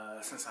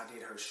since I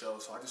did her show,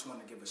 so I just want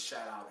to give a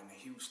shout out and a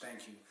huge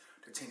thank you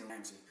to Tina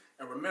Ramsey.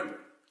 And remember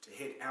to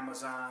hit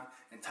Amazon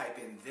and type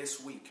in "this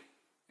week"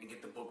 and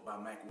get the book by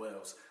Mac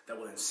Wells that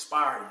will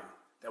inspire you,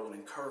 that will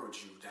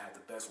encourage you to have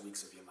the best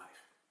weeks of your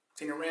life.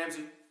 Tina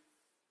Ramsey,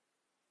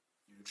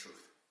 you're the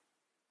truth.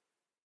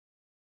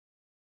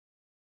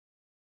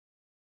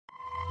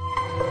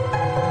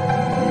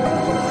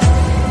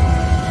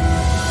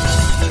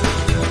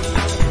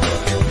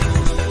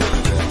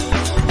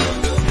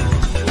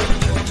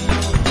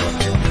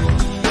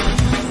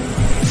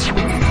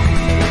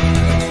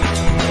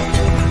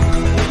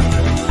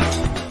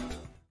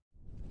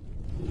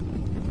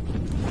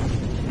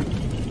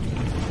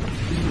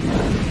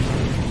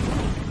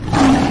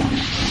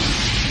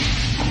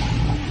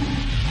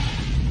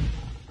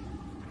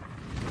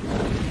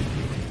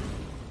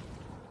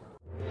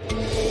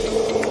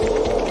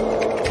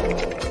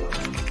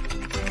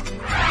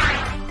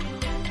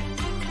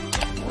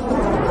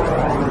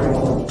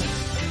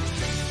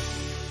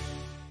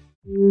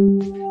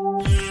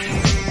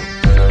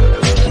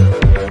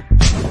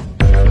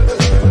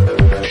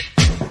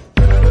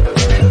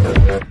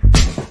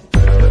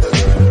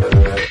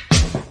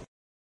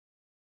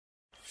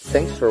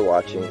 Thanks for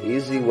watching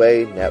Easy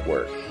Way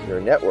Network, your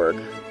network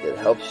that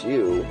helps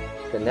you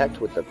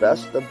connect with the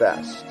best.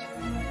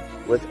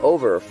 With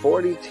over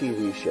 40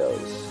 TV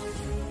shows,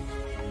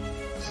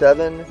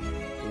 7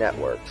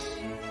 networks,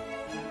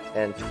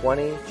 and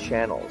 20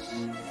 channels.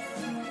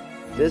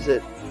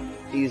 Visit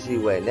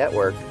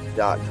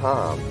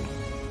EasyWayNetwork.com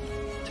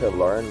to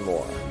learn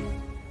more.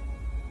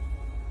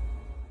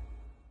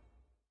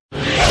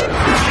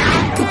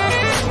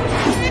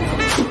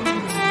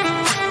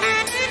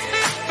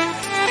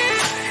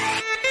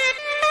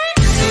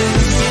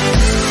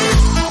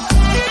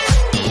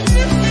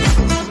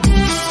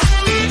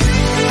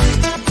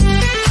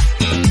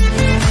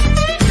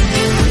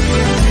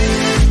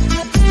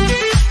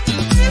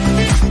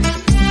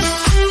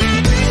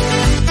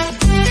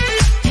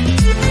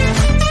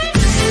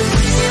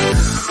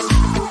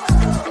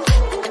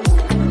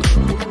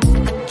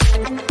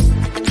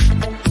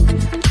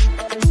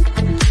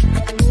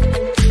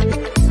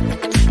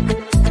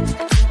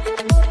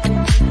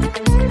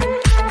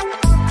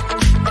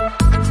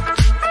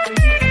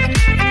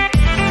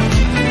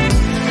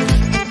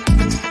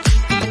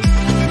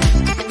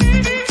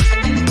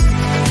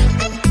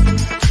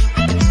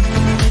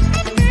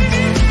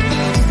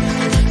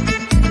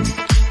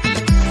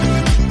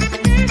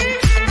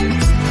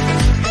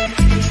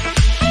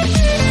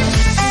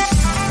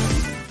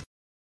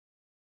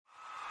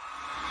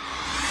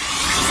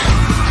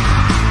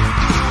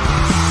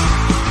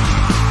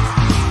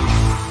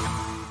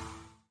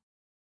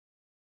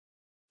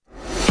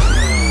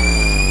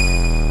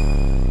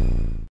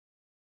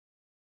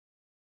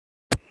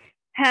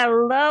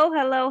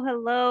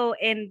 Hello,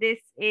 and this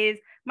is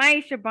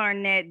Maisha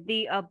Barnett,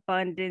 the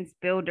Abundance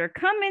Builder,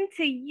 coming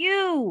to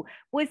you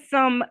with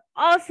some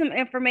awesome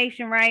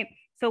information, right?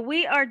 So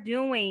we are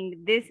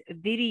doing this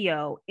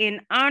video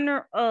in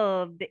honor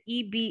of the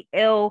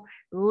EBL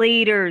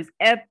Leaders,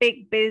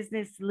 Epic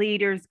Business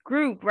Leaders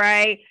Group,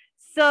 right?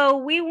 So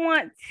we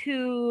want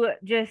to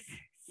just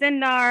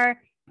send our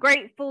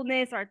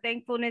gratefulness, our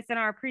thankfulness, and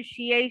our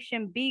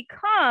appreciation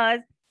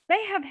because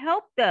they have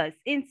helped us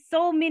in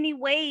so many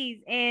ways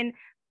in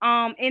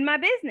my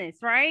business,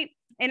 right?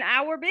 In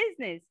our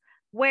business.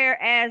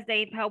 Whereas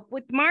they've helped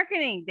with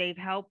marketing, they've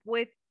helped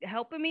with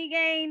helping me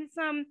gain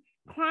some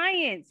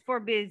clients for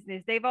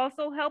business. They've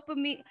also helped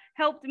me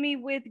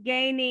with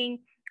gaining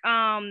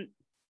co-authors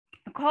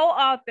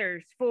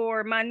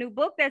for my new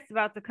book that's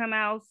about to come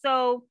out.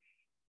 So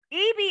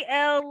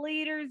EBL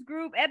Leaders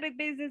Group, Epic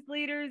Business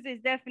Leaders,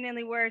 is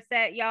definitely where it's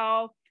at,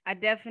 y'all. I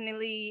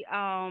definitely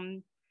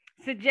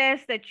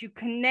suggest that you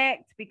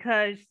connect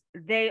because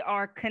they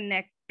are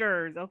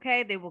connectors,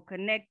 okay? They will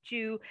connect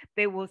you,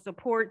 they will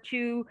support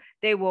you,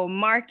 they will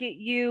market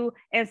you,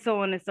 and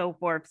so on and so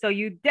forth. So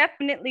you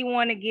definitely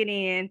want to get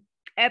in.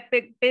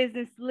 Epic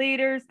Business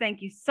Leaders,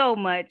 thank you so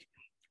much.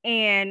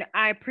 And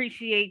I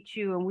appreciate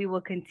you, and we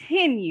will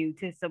continue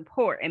to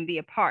support and be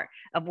a part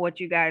of what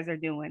you guys are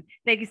doing.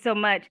 Thank you so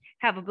much.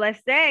 Have a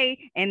blessed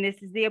day. And this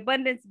is the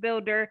Abundance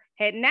Builder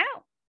heading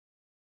out.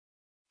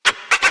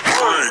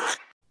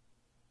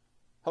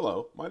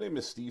 Hello, my name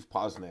is Steve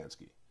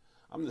Poznansky.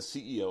 I'm the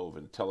CEO of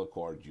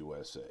IntelliCard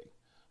USA.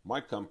 My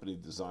company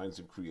designs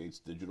and creates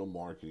digital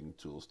marketing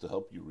tools to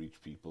help you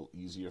reach people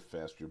easier,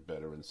 faster,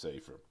 better, and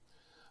safer.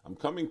 I'm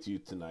coming to you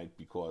tonight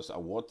because I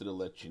wanted to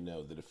let you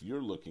know that if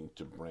you're looking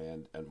to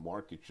brand and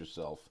market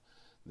yourself,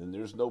 then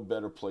there's no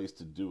better place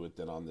to do it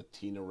than on the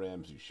Tina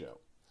Ramsey Show.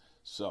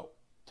 So,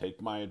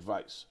 take my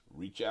advice.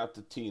 Reach out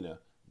to Tina,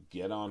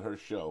 get on her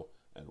show,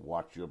 and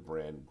watch your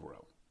brand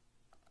grow.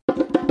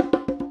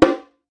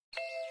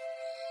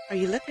 Are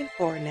you looking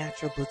for a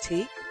natural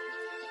boutique?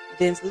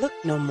 Then look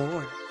no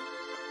more.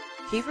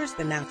 Kiever's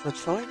The Natural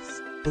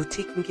Choice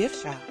Boutique and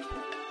Gift Shop,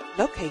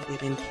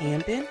 located in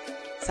Camden,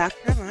 South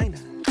Carolina.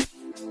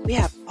 We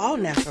have all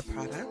natural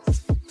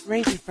products,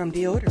 ranging from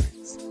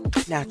deodorants,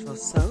 natural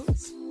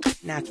soaps,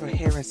 natural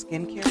hair and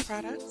skincare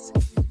products,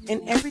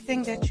 and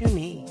everything that you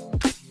need.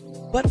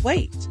 But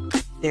wait,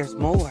 there's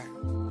more.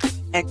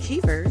 At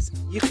Kiever's,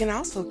 you can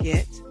also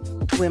get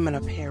women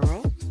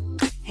apparel,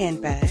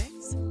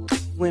 handbags,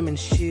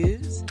 women's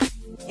shoes,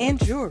 and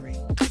jewelry.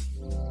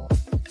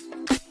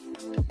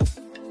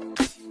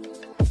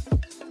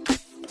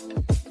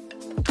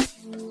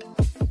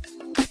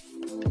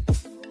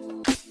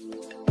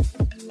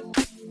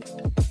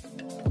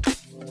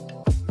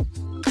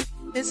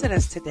 Visit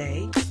us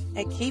today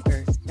at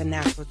Kiever's The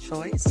Natural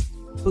Choice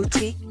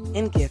Boutique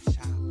and Gift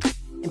Shop.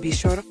 And be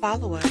sure to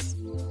follow us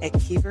at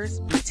Kiever's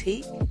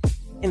Boutique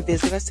and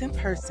visit us in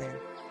person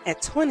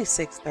at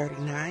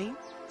 2639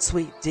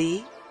 Suite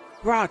D,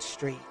 Broad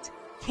Street,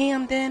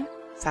 Camden,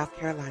 South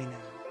Carolina.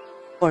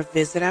 Or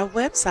visit our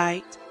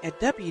website at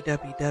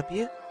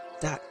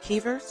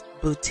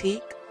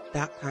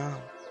www.kieversboutique.com.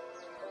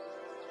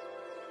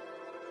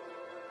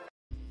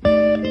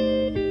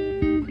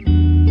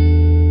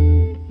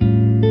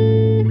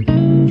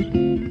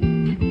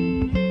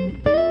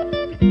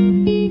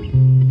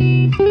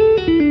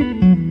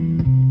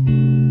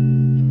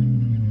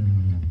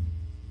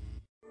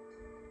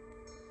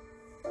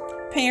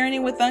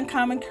 Parenting with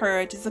Uncommon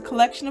Courage is a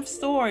collection of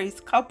stories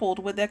coupled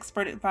with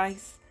expert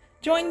advice.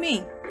 Join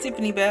me,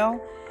 Tiffany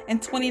Bell,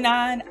 and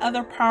 29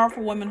 other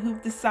powerful women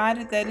who've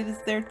decided that it is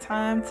their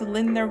time to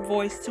lend their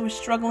voice to a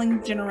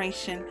struggling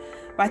generation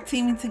by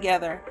teaming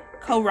together,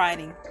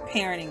 co-writing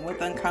Parenting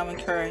with Uncommon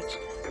Courage.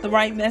 The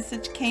right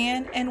message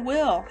can and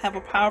will have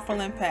a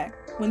powerful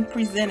impact when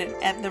presented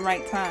at the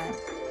right time.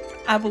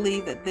 I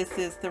believe that this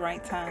is the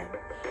right time.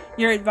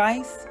 Your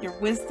advice, your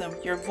wisdom,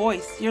 your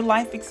voice, your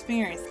life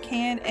experience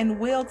can and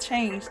will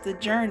change the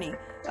journey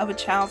of a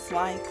child's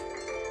life.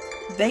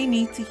 They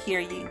need to hear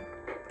you.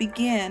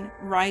 Begin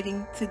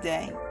writing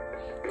today.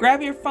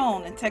 Grab your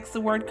phone and text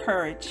the word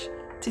courage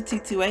to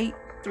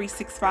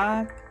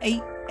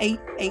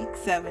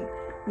 228-365-8887.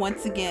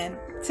 Once again,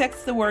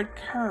 text the word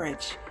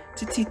courage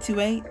to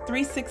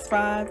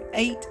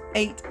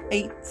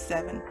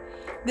 228-365-8887.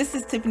 This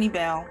is Tiffany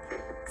Bell,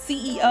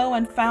 CEO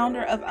and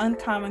founder of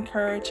Uncommon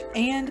Courage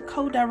and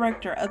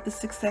co-director of the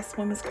Success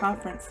Women's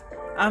Conference.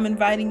 I'm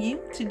inviting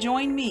you to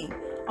join me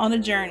on a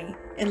journey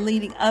in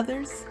leading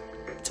others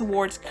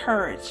towards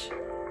courage,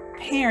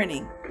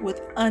 parenting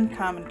with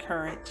uncommon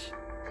courage.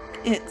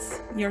 It's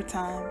your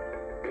time.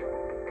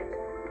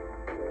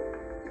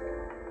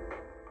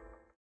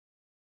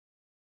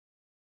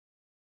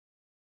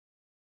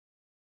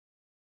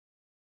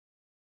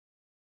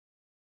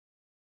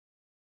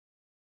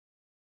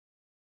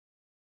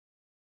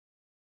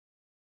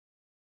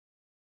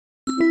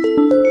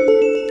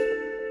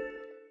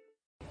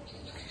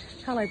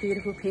 Hello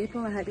beautiful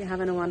people, I hope you're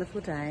having a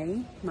wonderful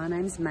day. My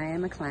name's Maya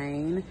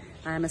McLean.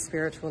 I am a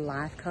spiritual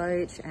life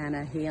coach and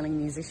a healing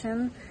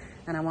musician,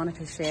 and I wanted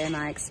to share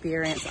my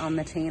experience on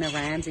the Tina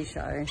Ramsey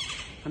Show.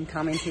 I'm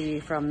coming to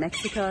you from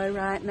Mexico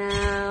right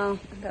now.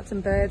 I've got some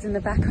birds in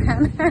the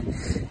background.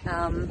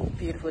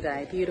 Beautiful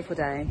day, beautiful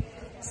day.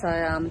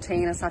 So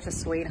Tina's such a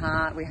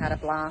sweetheart. We had a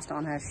blast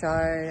on her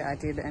show. I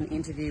did an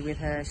interview with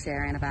her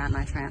sharing about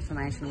my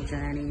transformational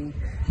journey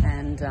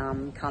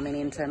and coming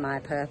into my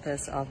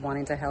purpose of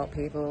wanting to help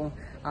people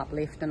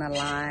uplift and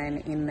align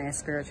in their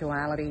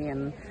spirituality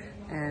and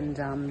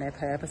their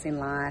purpose in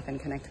life and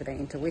connect with their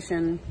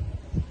intuition.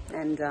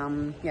 And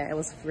yeah, it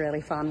was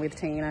really fun with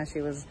Tina. She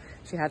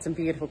had some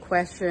beautiful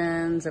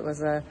questions. It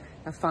was a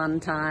fun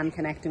time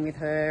connecting with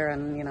her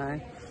and, you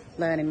know,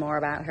 learning more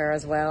about her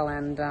as well.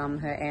 And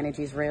her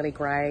energy is really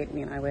great.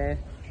 You know,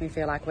 we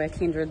feel like we're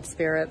kindred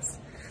spirits.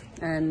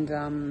 And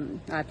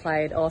I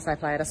also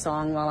played a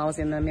song while I was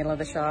in the middle of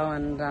the show,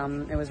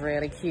 and it was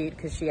really cute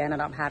because she ended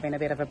up having a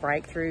bit of a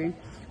breakthrough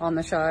on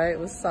the show. It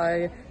was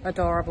so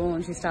adorable,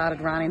 and she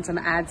started running some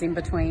ads in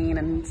between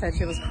and said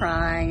she was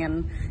crying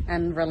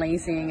and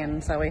releasing,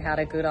 and so we had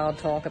a good old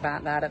talk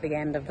about that at the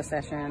end of the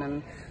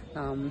session.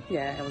 And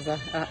yeah, it was a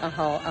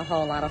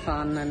whole lot of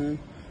fun. And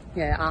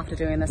yeah, after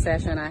doing the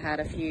session, I had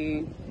a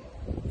few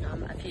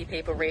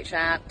people reach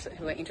out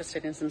who were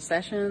interested in some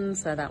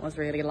sessions, so that was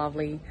really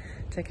lovely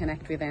to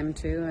connect with them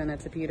too, and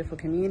it's a beautiful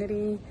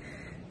community.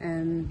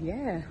 And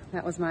yeah,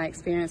 that was my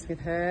experience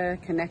with her,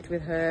 connect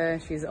with her.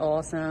 She's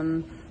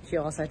awesome. She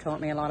also taught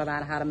me a lot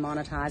about how to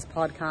monetize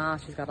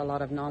podcasts. She's got a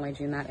lot of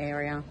knowledge in that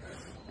area.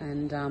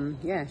 And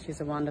yeah,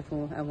 she's a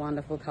wonderful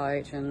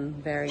coach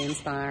and very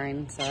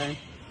inspiring. So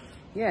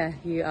yeah,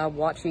 you are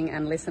watching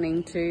and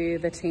listening to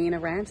The Tina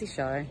Ramsey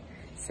Show.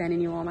 Sending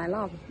you all my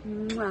love.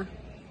 Mwah.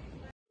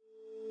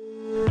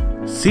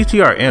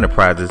 CTR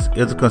Enterprises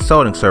is a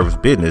consulting service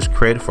business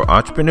created for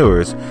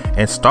entrepreneurs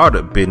and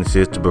startup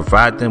businesses to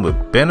provide them with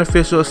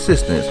beneficial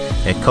assistance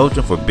and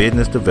coaching for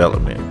business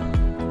development.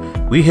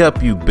 We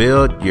help you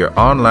build your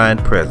online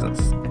presence.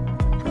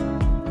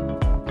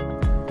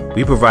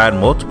 We provide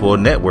multiple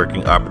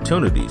networking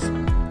opportunities.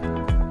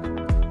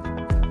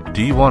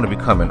 Do you want to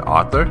become an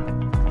author?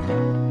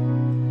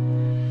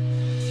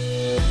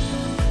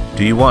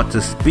 Do you want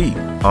to speak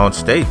on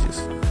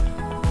stages?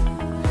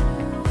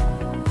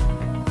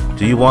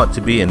 Do you want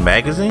to be in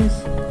magazines?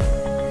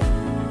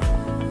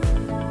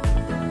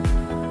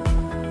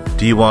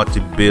 Do you want to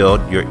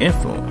build your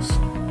influence?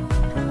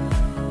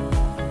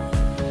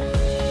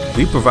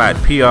 We provide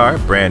PR,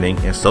 branding,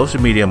 and social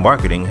media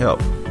marketing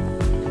help.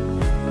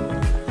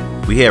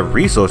 We have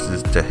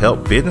resources to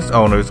help business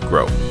owners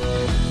grow.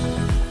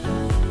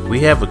 We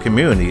have a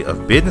community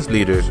of business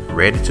leaders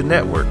ready to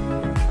network.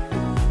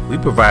 We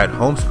provide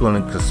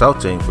homeschooling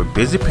consulting for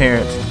busy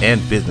parents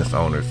and business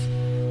owners.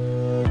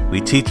 We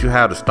teach you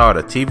how to start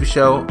a TV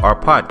show or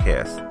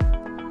podcast.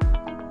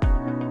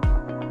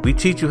 We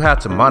teach you how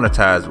to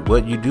monetize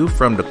what you do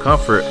from the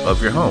comfort of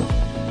your home.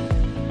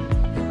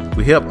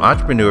 We help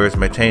entrepreneurs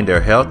maintain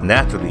their health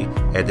naturally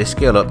as they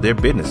scale up their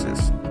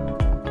businesses.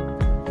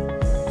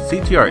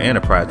 CTR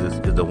Enterprises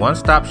is the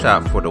one-stop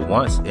shop for the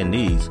wants and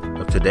needs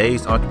of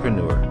today's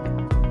entrepreneur.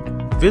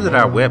 Visit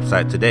our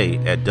website today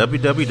at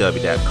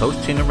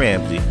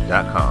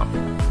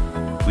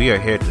www.coachtinaramsey.com. We are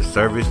here to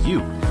service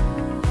you.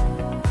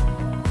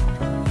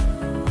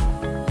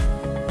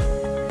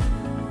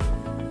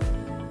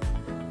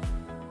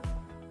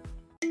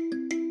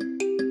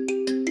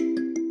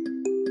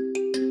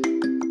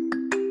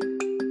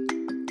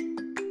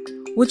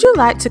 Would you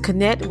like to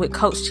connect with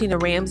Coach Tina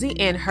Ramsey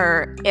and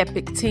her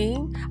epic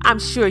team? I'm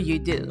sure you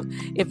do.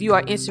 If you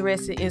are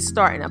interested in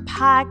starting a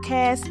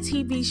podcast,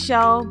 TV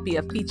show, be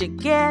a featured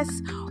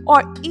guest,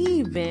 or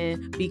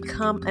even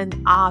become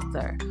an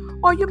author,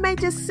 or you may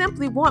just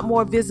simply want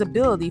more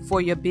visibility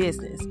for your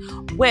business,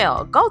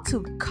 well, go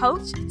to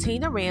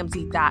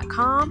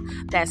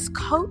CoachTinaRamsey.com. That's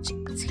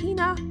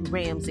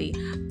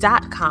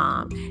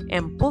CoachTinaRamsey.com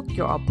and book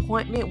your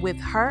appointment with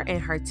her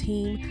and her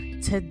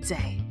team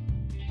today.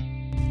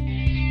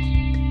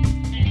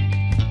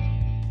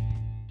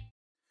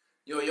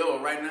 Yo,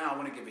 right now I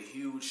want to give a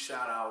huge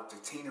shout out to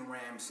Tina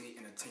Ramsey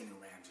and the Tina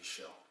Ramsey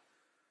Show.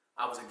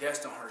 I was a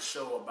guest on her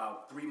show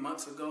about 3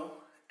 months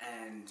ago,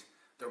 and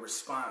the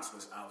response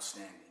was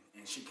outstanding.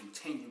 And she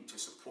continued to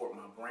support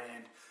my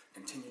brand,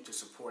 continued to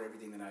support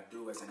everything that I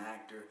do as an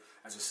actor,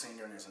 as a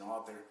singer, and as an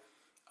author.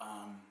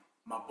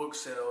 My book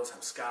sales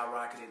have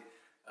skyrocketed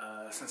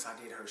since I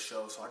did her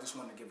show, so I just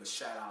wanted to give a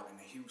shout out and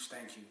a huge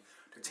thank you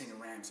to Tina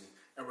Ramsey.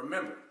 And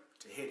remember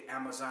to hit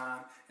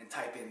Amazon and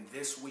type in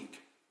 "this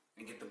week"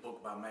 and get the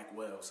book by Mac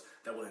Wells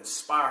that will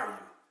inspire you,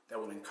 that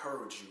will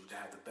encourage you to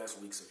have the best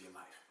weeks of your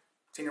life.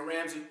 Tina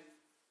Ramsey,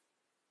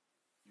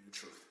 you the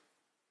truth.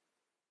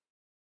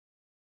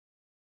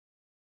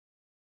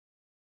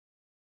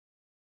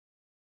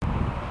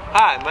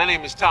 Hi, my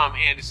name is Tom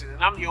Anderson,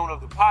 and I'm the owner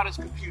of the Potter's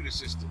Computer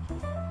System.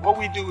 What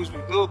we do is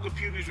we build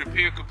computers,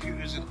 repair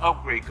computers, and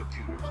upgrade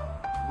computers.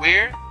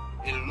 Where?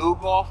 In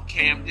Lugoff,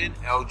 Camden,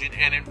 Elgin,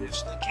 and in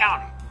Richland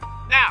County.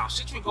 Now,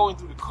 since we're going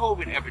through the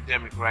COVID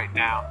epidemic right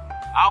now,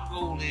 our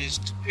goal is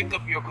to pick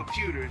up your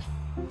computers,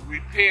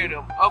 repair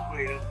them,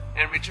 upgrade them,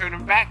 and return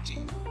them back to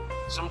you.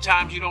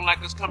 Sometimes you don't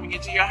like us coming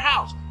into your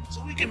house,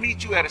 so we can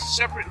meet you at a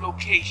separate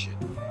location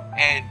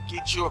and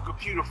get your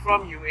computer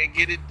from you and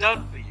get it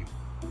done for you.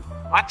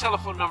 My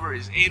telephone number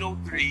is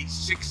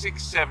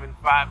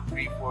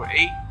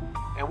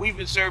 803-667-5348, and we've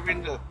been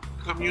serving the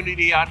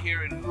community out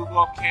here in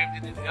Lugoff,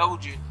 Camden, and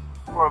Elgin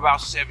for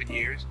about 7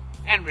 years,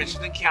 and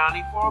Richland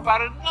County for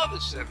about another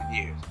 7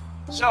 years.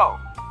 So,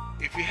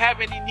 if you have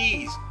any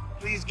needs,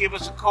 please give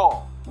us a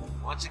call.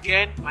 Once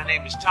again, my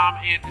name is Tom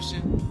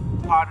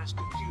Anderson, Potters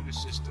Computer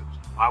Systems.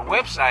 My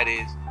website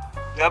is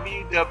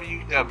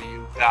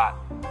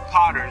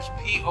www.potters,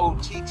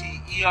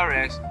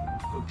 P-O-T-T-E-R-S,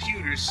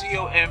 computers,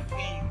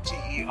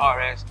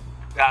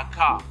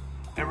 C-O-M-P-U-T-E-R-S.com.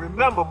 And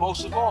remember,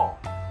 most of all,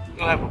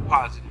 you'll have a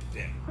positive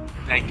day.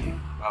 Thank you.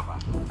 Bye-bye.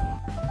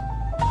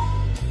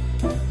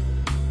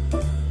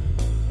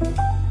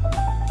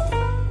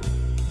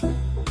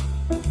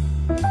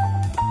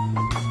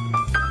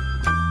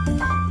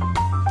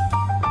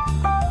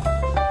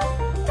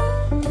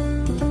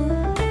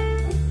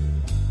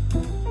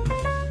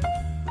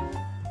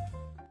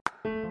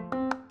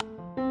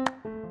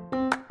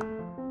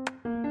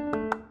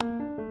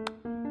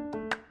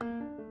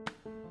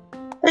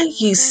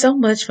 Thank you so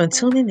much for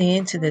tuning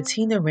in to the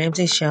Tina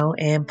Ramsey Show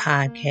and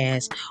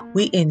Podcast.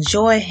 We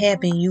enjoy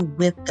having you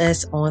with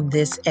us on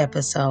this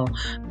episode.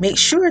 Make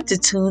sure to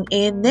tune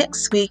in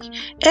next week,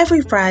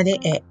 every Friday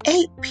at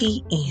 8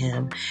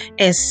 p.m.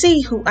 and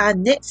see who our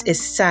next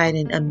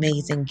exciting,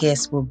 amazing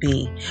guest will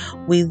be.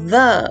 We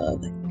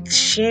love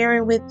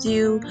sharing with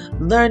you,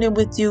 learning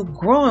with you,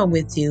 growing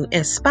with you,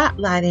 and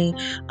spotlighting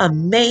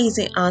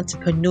amazing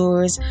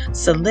entrepreneurs,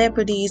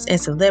 celebrities, and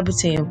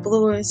celebrity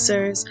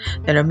influencers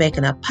that are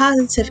making a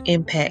positive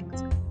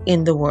impact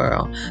in the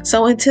world.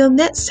 So until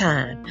next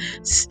time,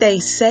 stay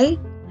safe,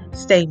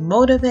 stay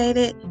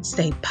motivated,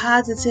 stay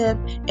positive,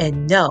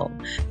 and know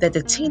that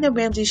the Tina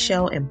Ramsey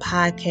Show and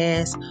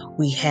Podcast,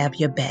 we have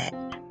your back.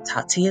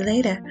 Talk to you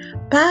later.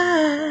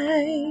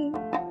 Bye.